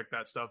check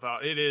that stuff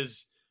out, it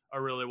is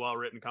a really well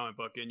written comic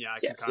book. And I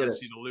can kind of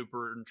see the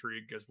Looper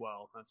intrigue as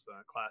well. That's the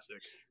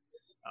classic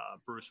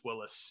Bruce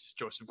Willis,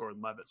 Joseph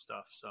Gordon-Levitt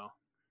stuff. So,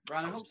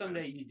 Ron, I hope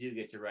someday you do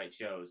get to write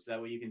shows. That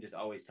way you can just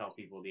always tell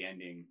people the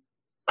ending.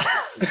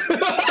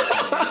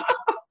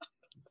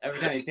 Every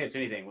time you pitch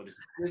anything, we'll just.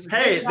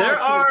 There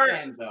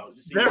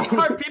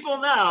are people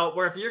now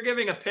where if you're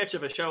giving a pitch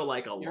of a show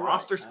like a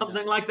Lost or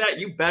something like that,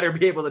 you better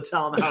be able to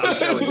tell them how the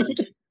show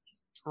is.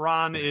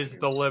 Ron is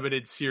the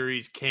limited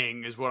series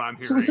king, is what I'm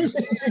hearing.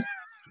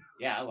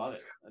 Yeah, I love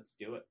it. Let's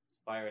do it. Let's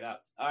fire it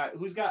up. All right,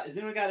 has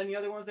anyone got any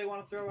other ones they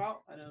want to throw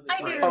out? I know.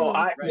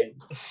 I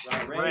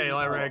do. Ray,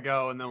 let Ray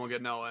go, and then we'll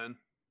get Noah in.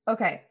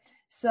 Okay,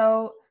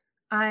 so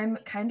I'm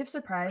kind of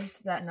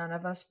surprised that none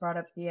of us brought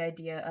up the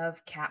idea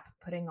of Cap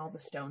putting all the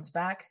stones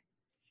back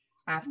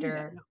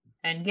after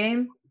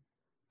Endgame.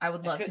 I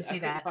would love to see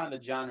that. I found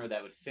a genre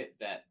that would fit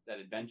that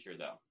adventure,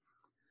 though.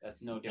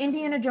 That's no different.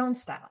 Indiana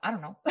Jones style. I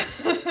don't know.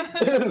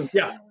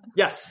 Yeah.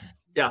 Yes.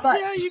 Yeah.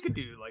 But you could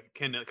do like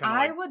kind of.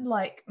 I would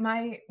like,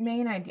 my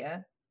main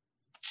idea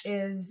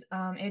is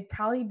it'd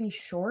probably be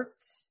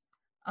shorts,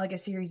 like a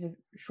series of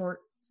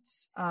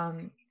shorts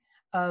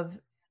of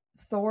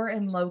Thor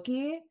and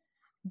Loki.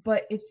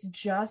 But it's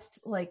just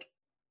like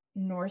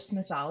Norse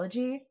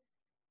mythology,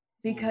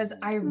 because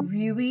I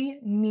really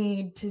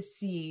need to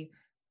see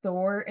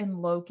Thor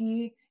and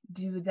Loki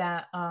do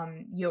that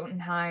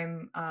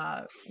Jotunheim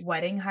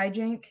wedding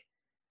hijink.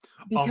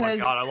 Because, oh my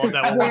god, I love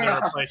that one. They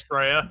replaced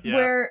Freya.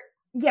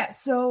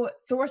 So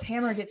Thor's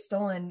hammer gets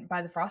stolen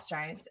by the Frost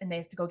Giants and they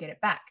have to go get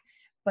it back.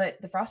 But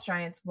the Frost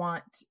Giants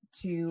want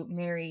to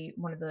marry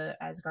one of the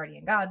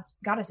Asgardian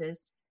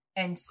goddesses.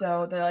 And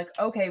so they're like,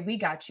 okay, we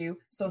got you.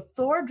 So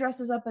Thor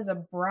dresses up as a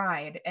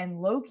bride and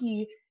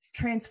Loki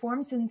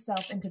transforms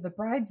himself into the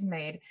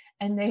bridesmaid,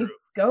 and they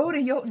go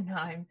to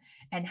Jotunheim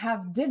and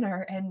have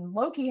dinner, and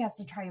Loki has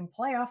to try and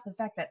play off the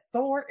fact that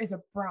Thor is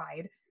a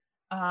bride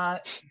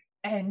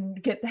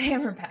and get the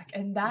hammer back.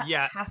 And that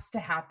has to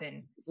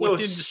happen. So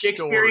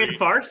Shakespearean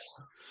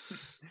farce?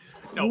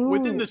 No,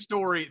 within the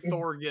story,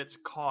 Thor gets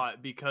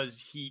caught because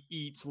he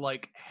eats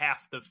like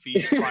half the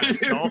feast by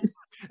himself,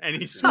 and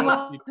he's supposed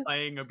to be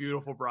playing a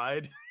beautiful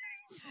bride.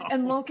 So.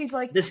 And Loki's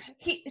like,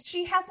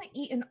 she hasn't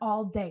eaten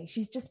all day.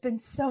 She's just been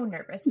so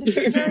nervous, so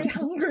she's very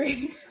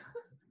hungry.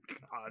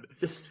 God,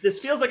 this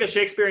feels like a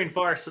Shakespearean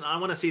farce, and I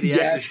want to see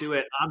the actors do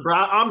it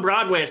on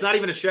Broadway. It's not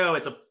even a show;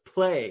 it's a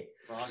play.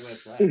 Broadway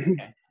play.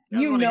 Okay.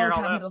 You know,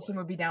 Tom Hiddleston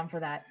would be down for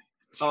that.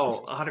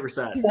 Oh,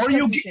 100%. Or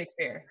you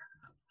Shakespeare.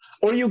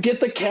 Or you get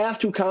the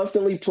cast who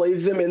constantly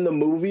plays them in the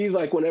movie,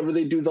 like whenever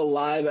they do the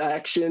live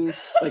action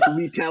like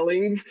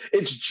retellings,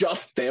 it's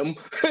just them.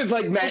 It's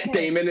like Matt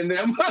Damon and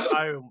them.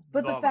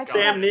 But the fact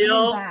Sam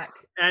Neill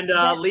and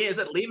Liam, is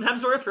it Liam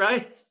Hemsworth,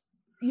 right?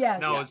 Yes.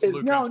 No, it's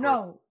Luke Hemsworth.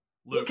 No.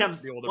 Luke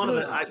Hemsworth, the older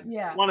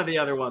one of the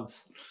other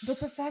ones. But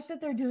the fact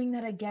that they're doing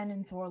that again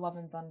in Thor: Love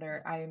and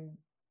Thunder, I'm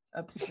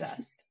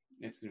obsessed.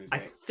 It's gonna be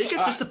great. I think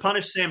it's just to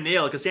punish Sam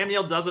Neill, because Sam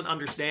Neill doesn't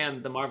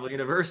understand the Marvel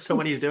universe, so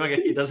when he's doing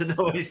it, he doesn't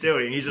know what he's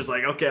doing. He's just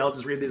like, okay, I'll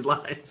just read these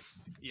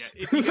lines. Yeah,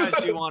 if you guys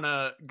do want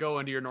to go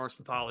into your Norse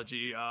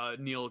mythology,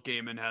 Neil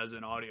Gaiman has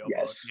an audio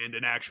book and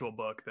an actual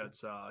book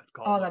that's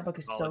called that book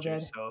is so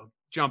good. So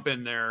jump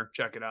in there,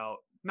 check it out.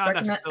 Not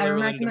necessarily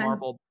related to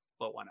Marvel,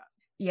 but why not?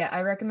 Yeah,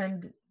 I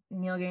recommend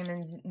Neil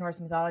Gaiman's Norse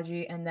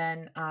mythology, and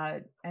then I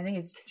think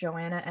it's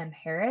Joanna M.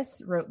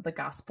 Harris wrote The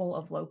Gospel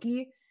of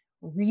Loki.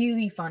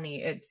 Really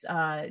funny. It's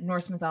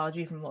Norse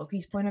mythology from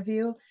Loki's point of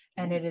view,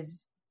 and it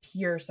is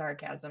pure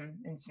sarcasm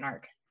and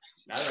snark.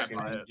 I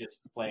recommend just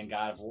playing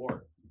God of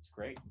War. It's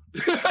great.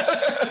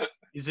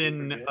 He's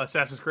in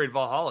Assassin's Creed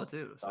Valhalla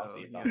too. So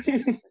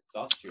it's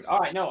also true. All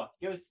right, Noah,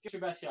 give us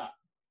your best shot.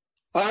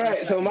 All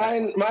right, so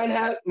mine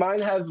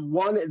has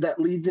one that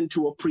leads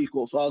into a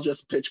prequel, so I'll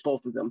just pitch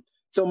both of them.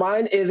 So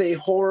mine is a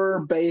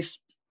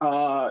horror-based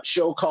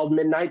show called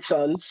Midnight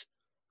Suns,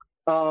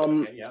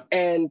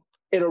 and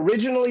it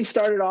originally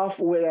started off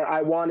where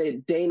I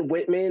wanted Dane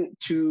Whitman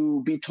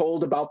to be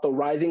told about the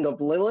rising of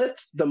Lilith,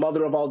 the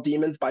mother of all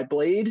demons, by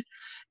Blade,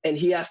 and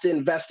he has to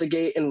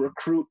investigate and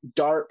recruit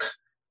dark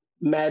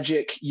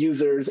magic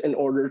users in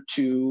order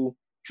to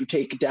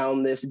take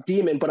down this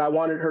demon. But I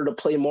wanted her to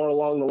play more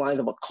along the lines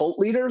of a cult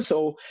leader,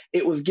 so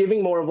it was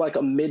giving more of like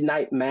a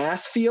Midnight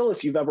Mass feel.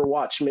 If you've ever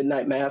watched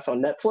Midnight Mass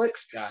on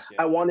Netflix, Gotcha.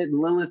 I wanted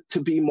Lilith to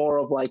be more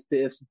of like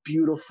this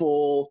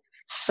beautiful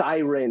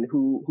siren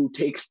who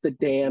takes the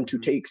damned, who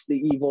takes the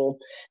evil,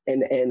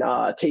 and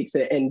takes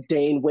it. And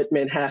Dane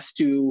Whitman has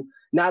to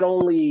not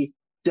only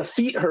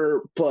defeat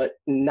her but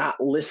not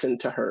listen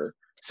to her.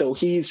 So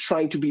he's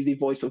trying to be the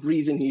voice of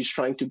reason. He's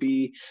trying to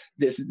be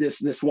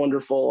this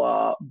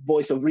wonderful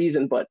voice of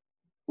reason, but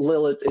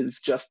Lilith is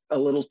just a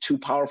little too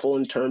powerful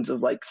in terms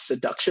of like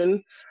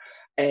seduction,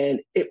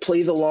 and it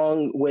plays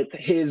along with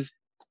his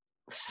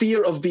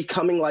fear of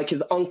becoming like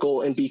his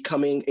uncle and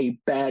becoming a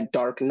bad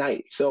dark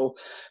knight. So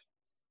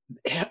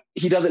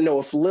he doesn't know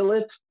if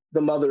Lilith,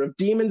 the mother of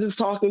demons, is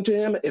talking to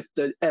him, if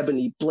the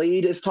Ebony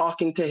Blade is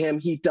talking to him.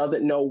 He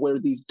doesn't know where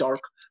these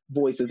dark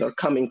voices are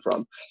coming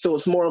from. So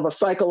it's more of a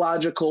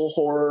psychological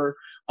horror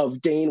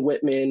of Dane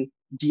Whitman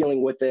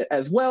dealing with it,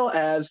 as well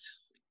as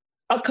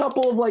a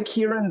couple of like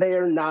here and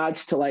there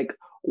nods to like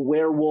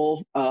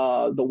werewolf,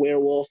 the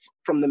werewolf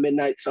from the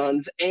Midnight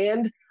Suns.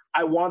 And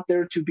I want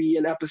there to be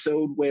an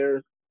episode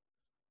where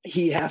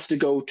he has to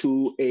go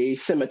to a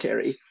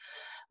cemetery,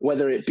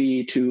 whether it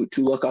be to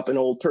look up an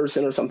old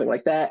person or something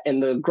like that.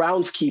 And the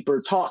groundskeeper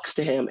talks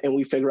to him, and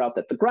we figure out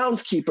that the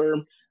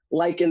groundskeeper,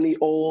 like in the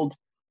old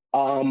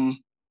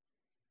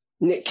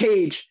Nick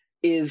Cage,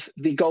 is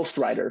the Ghost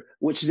Rider,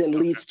 which then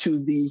leads to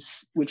the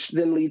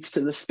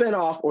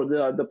spinoff or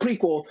the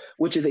prequel,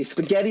 which is a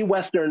spaghetti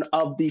western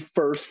of the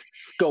first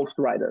Ghost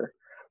Rider.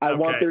 I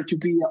want there to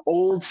be an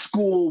old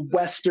school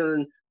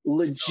western,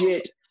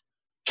 legit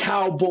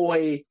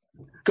cowboy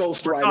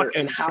Ghost Rider.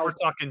 And how we're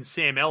talking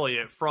Sam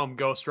Elliott from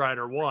Ghost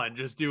Rider 1.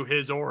 Just do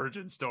his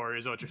origin story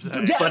is what you're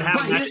saying. Yeah, but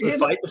have him actually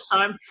fight this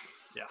time.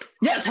 Yeah.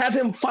 Yes, have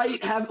him fight,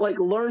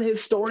 learn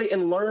his story,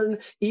 and learn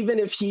even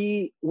if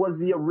he was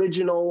the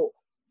original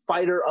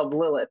fighter of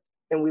Lilith,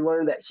 and we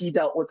learn that he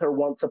dealt with her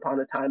once upon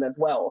a time as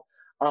well,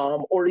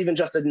 or even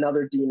just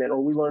another demon,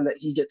 or we learn that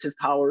he gets his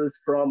powers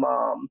from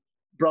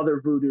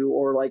Brother Voodoo,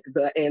 or like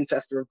the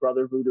ancestor of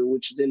Brother Voodoo,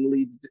 which then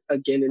leads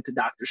again into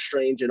Doctor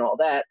Strange and all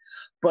that.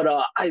 But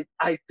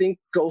I think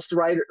Ghost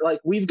Rider,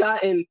 like we've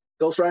gotten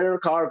Ghost Rider in a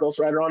car, Ghost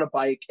Rider on a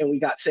bike, and we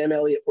got Sam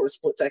Elliott for a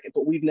split second,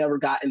 but we've never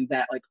gotten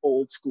that like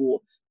old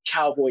school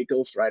cowboy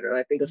Ghost Rider. And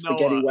I think a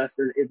spaghetti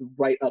western is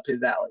right up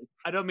his alley.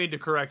 I don't mean to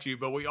correct you,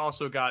 but we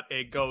also got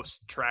a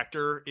ghost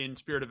tractor in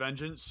Spirit of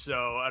Vengeance,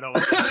 so I don't.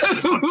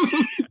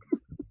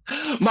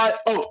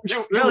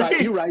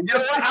 You're right.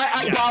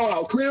 I bow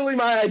out. Clearly,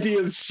 my idea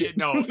is shit.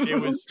 No, it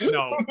was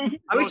no.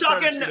 Are we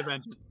talking?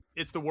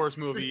 It's the worst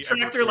movie.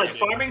 Tractor, like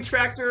farming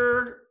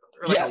tractor,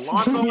 or like a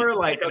lawnmower,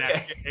 like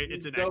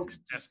it's an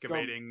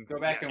excavating. Go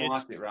back and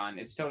watch it, Ron.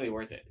 It's totally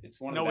worth it. It's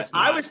one of the best.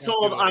 I was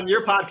told on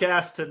your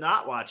podcast to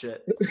not watch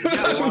it.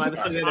 I'm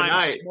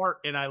smart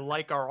and I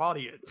like our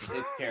audience.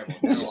 It's terrible.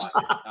 Never watch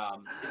it.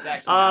 It's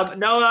actually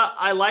Noah,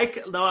 I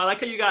like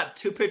how you got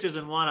 2 pitches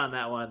in one on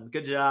that one.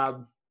 Good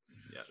job.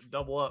 Yeah,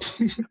 double up.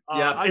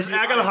 Is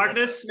Agatha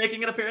Harkness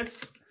making an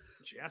appearance?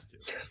 She has to.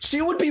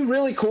 She would be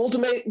really cool to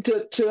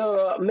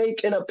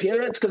make an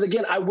appearance, because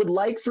again, I would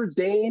like for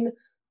Dane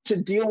to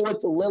deal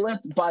with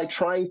Lilith by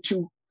trying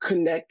to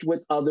connect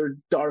with other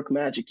dark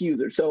magic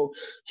users. So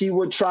he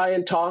would try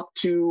and talk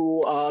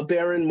to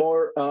Baron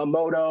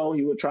Modo.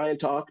 He would try and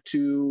talk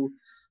to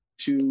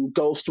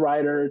Ghost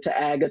Rider, to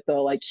Agatha.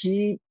 Like,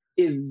 he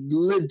is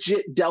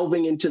legit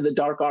delving into the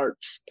dark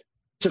arts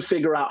to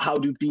figure out how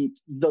to beat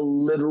the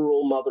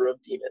literal mother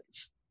of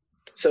demons.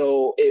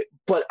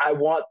 But I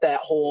want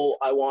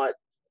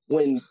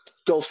when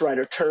Ghost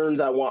Rider turns,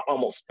 I want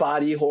almost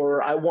body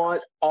horror. I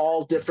want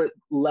all different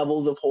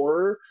levels of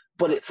horror,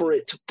 but for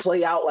it to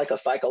play out like a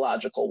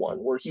psychological one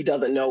where he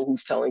doesn't know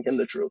who's telling him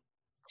the truth.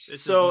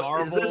 This is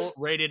Marvel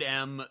rated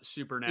M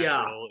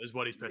Supernatural is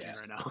what he's pitching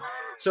right now.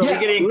 So are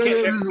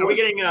we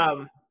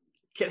getting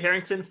Kit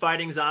Harington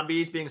fighting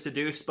zombies, being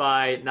seduced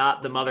by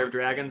not the mother of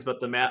dragons,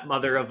 but the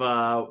mother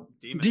of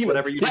demons.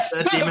 Whatever you just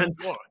said,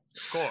 demons.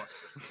 Cool.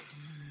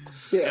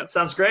 Yeah,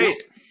 sounds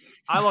great.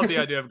 I love the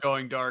idea of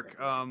going dark.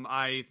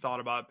 I thought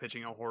about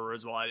pitching a horror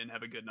as well. I didn't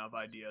have a good enough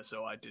idea,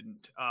 so I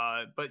didn't.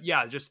 But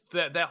yeah, just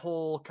that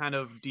whole kind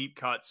of deep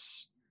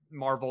cuts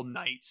Marvel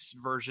Knights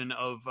version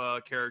of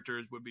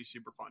characters would be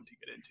super fun to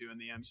get into in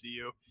the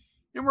MCU.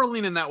 And we're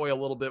leaning that way a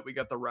little bit. We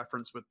got the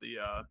reference with the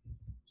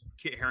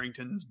Kit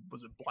Harington's,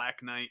 was it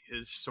Black Knight?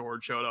 His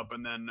sword showed up,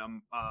 and then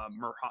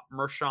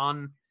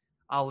Mahershala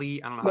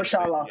Ali. I don't know how to say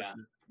it.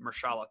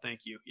 Mahershala,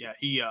 thank you. Yeah,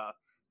 he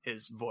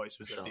his voice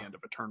was at the end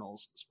of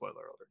Eternals. Spoiler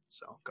alert.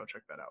 So go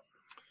check that out.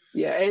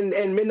 Yeah,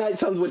 and Midnight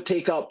Suns would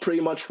take up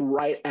pretty much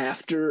right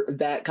after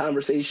that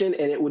conversation,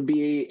 and it would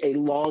be a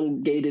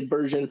elongated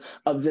version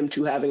of them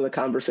two having the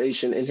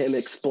conversation and him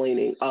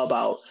explaining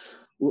about.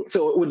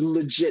 So it would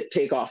legit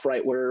take off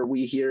right where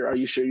we hear, "Are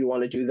you sure you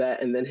want to do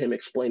that?" And then him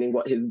explaining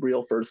what his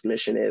real first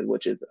mission is,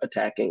 which is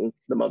attacking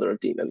the Mother of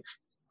Demons.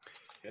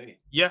 Okay.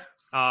 Yeah.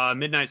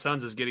 Midnight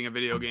Suns is getting a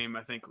video game,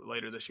 I think,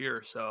 later this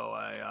year. So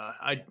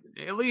I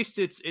at least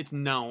it's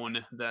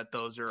known that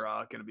those are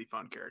going to be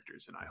fun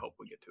characters, and I hope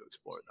we get to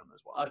explore them as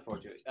well. I look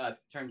forward to it.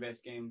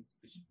 Turn-based game,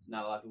 which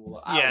not a lot of people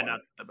will. Not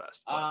the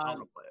best. But I'm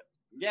gonna play it.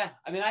 Yeah,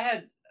 I mean, I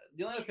had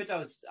the only other pitch I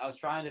was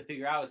trying to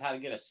figure out was how to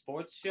get a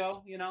sports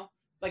show,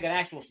 like an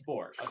actual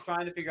sport. I was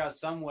trying to figure out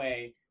some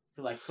way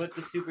to like put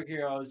the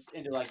superheroes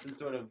into like some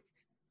sort of,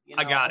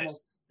 I got it.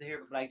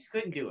 But I just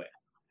couldn't do it.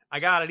 I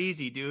got it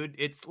easy, dude.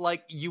 It's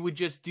like you would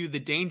just do the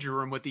Danger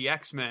Room with the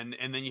X-Men,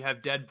 and then you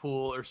have Deadpool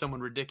or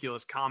someone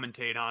ridiculous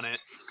commentate on it.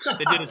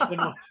 They did a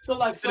similar.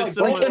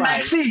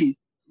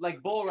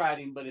 Like bull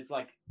riding, but it's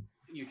like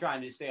you're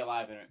trying to stay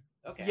alive in it.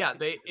 Okay. Yeah,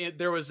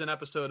 there was an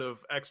episode of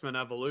X-Men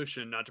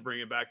Evolution, not to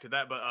bring it back to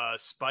that, but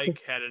Spike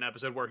had an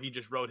episode where he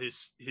just rode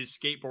his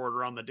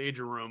skateboarder on the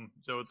Danger Room.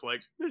 So it's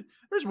like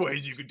there's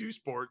ways you could do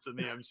sports in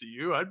the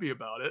MCU. I'd be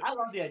about it. I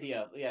love the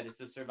idea. Yeah, just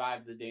to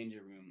survive the Danger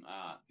Room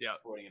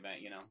sporting event.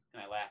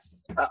 Can I last?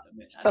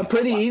 A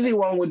pretty easy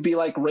one would be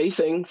like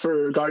racing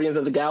for Guardians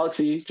of the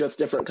Galaxy, just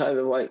different kinds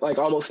of like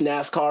almost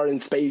NASCAR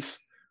in space.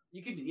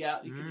 You could do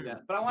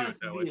that, but I want it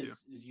to be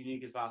as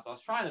unique as possible. I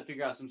was trying to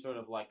figure out some sort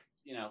of like,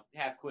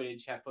 half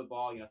Quidditch, half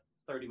football,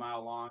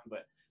 30-mile long,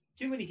 but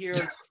too many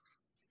heroes,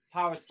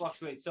 powers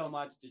fluctuate so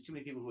much. There's too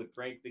many people who would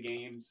break the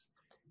games.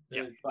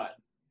 Yeah. But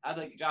I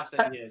think Josh's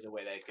idea is a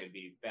way that it could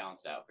be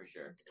balanced out for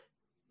sure.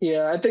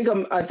 Yeah, I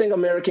think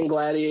American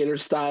Gladiator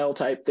style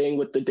type thing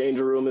with the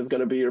Danger Room is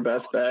going to be your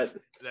best bet.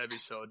 That'd be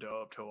so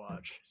dope to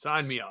watch.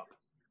 Sign me up.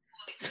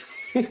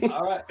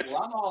 All right.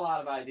 Well, I'm all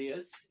out of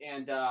ideas,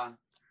 and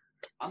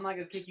I'm not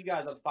going to kick you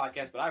guys off the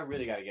podcast, but I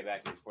really got to get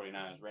back to this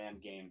 49ers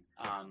Rams game.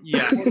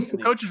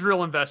 Coach is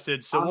real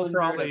invested, so we'll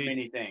probably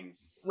many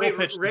things. Wait,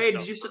 Ray,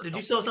 did you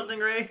still have something,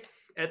 Ray?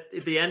 At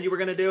the end, you were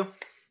going to do?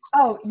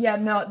 Oh yeah,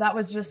 no, that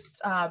was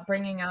just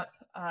bringing up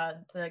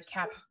the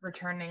Cap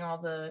returning all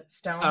the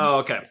stones. Oh,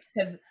 okay.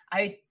 Because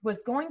I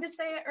was going to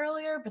say it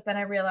earlier, but then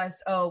I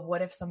realized,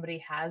 what if somebody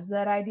has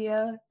that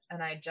idea,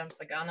 and I jumped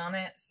the gun on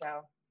it.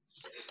 So.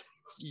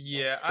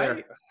 Yeah,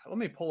 let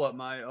me pull up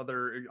my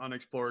other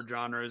unexplored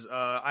genres.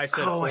 I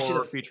said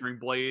horror featuring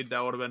Blade.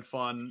 That would have been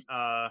fun.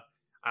 I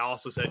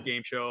also said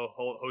game show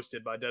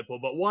hosted by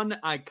Deadpool. But one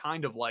I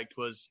kind of liked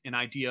was an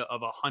idea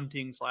of a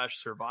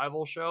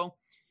hunting/survival show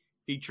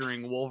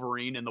featuring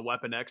Wolverine and the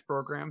Weapon X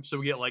program. So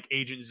we get like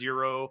Agent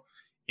Zero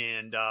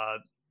and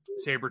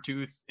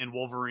Sabretooth and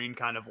Wolverine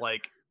kind of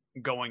like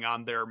going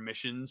on their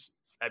missions.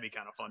 That'd be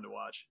kind of fun to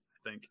watch,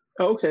 I think.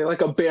 Okay, like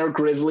a Bear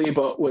Grizzly,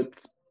 but with...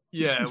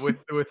 Yeah,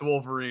 with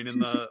Wolverine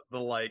and the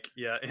like,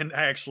 yeah, and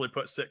I actually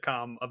put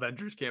sitcom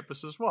Avengers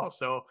Campus as well.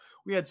 So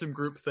we had some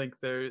group thing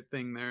there.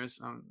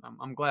 So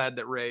I'm glad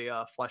that Ray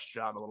fleshed it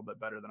out a little bit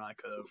better than I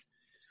could have.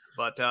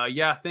 But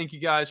yeah, thank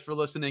you guys for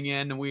listening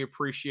in, and we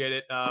appreciate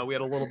it. We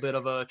had a little bit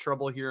of a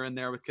trouble here and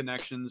there with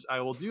connections. I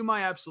will do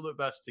my absolute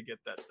best to get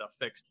that stuff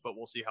fixed, but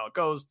we'll see how it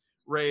goes.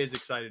 Ray is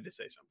excited to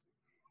say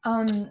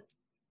something.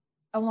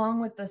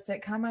 Along with the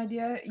sitcom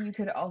idea, you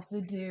could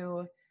also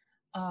do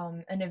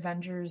an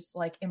Avengers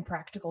like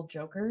Impractical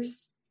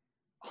Jokers.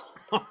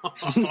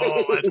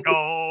 Oh, let's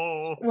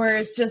go. Where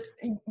it's just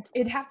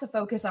it'd have to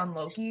focus on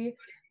Loki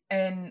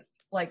and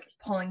like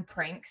pulling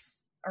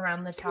pranks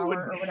around the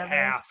tower or whatever.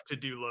 Have to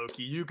do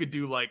Loki. You could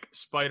do like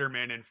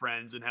Spider-Man and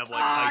Friends and have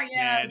like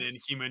Iceman and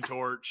Human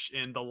Torch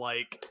and the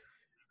like.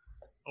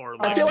 Or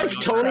like I feel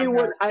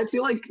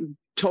like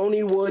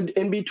Tony would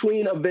in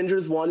between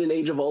Avengers 1 and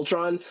Age of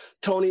Ultron.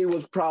 Tony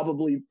was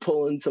probably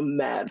pulling some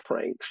mad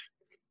pranks.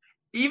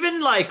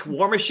 Even like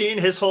War Machine,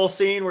 his whole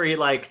scene where he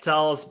like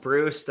tells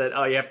Bruce that,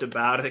 you have to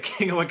bow to the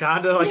King of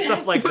Wakanda, like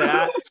stuff like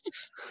that.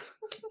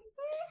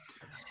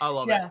 I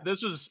love it.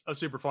 This was a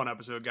super fun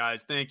episode,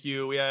 guys. Thank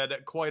you. We had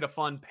quite a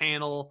fun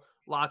panel.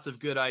 Lots of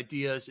good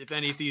ideas. If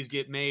any of these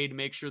get made,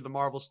 make sure the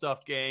Marvel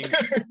Stuff Gang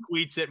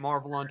tweets at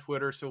Marvel on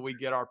Twitter so we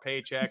get our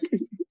paycheck.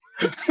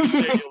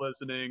 Appreciate you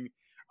listening.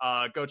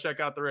 Go check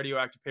out the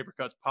Radioactive Paper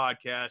Cuts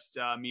podcast.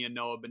 Me and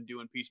Noah have been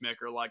doing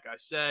Peacemaker, like I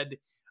said.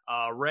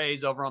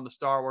 Ray's over on the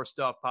Star Wars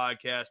Stuff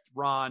podcast.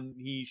 Ron,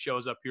 he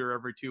shows up here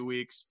every 2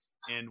 weeks,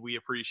 and we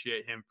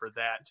appreciate him for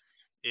that.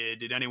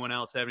 Did anyone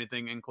else have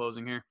anything in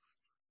closing here?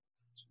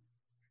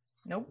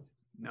 Nope.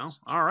 No?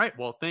 All right.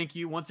 Well, thank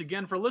you once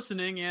again for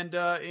listening. And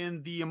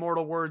in the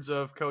immortal words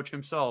of Coach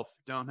himself,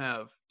 don't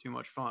have too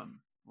much fun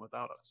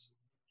without us.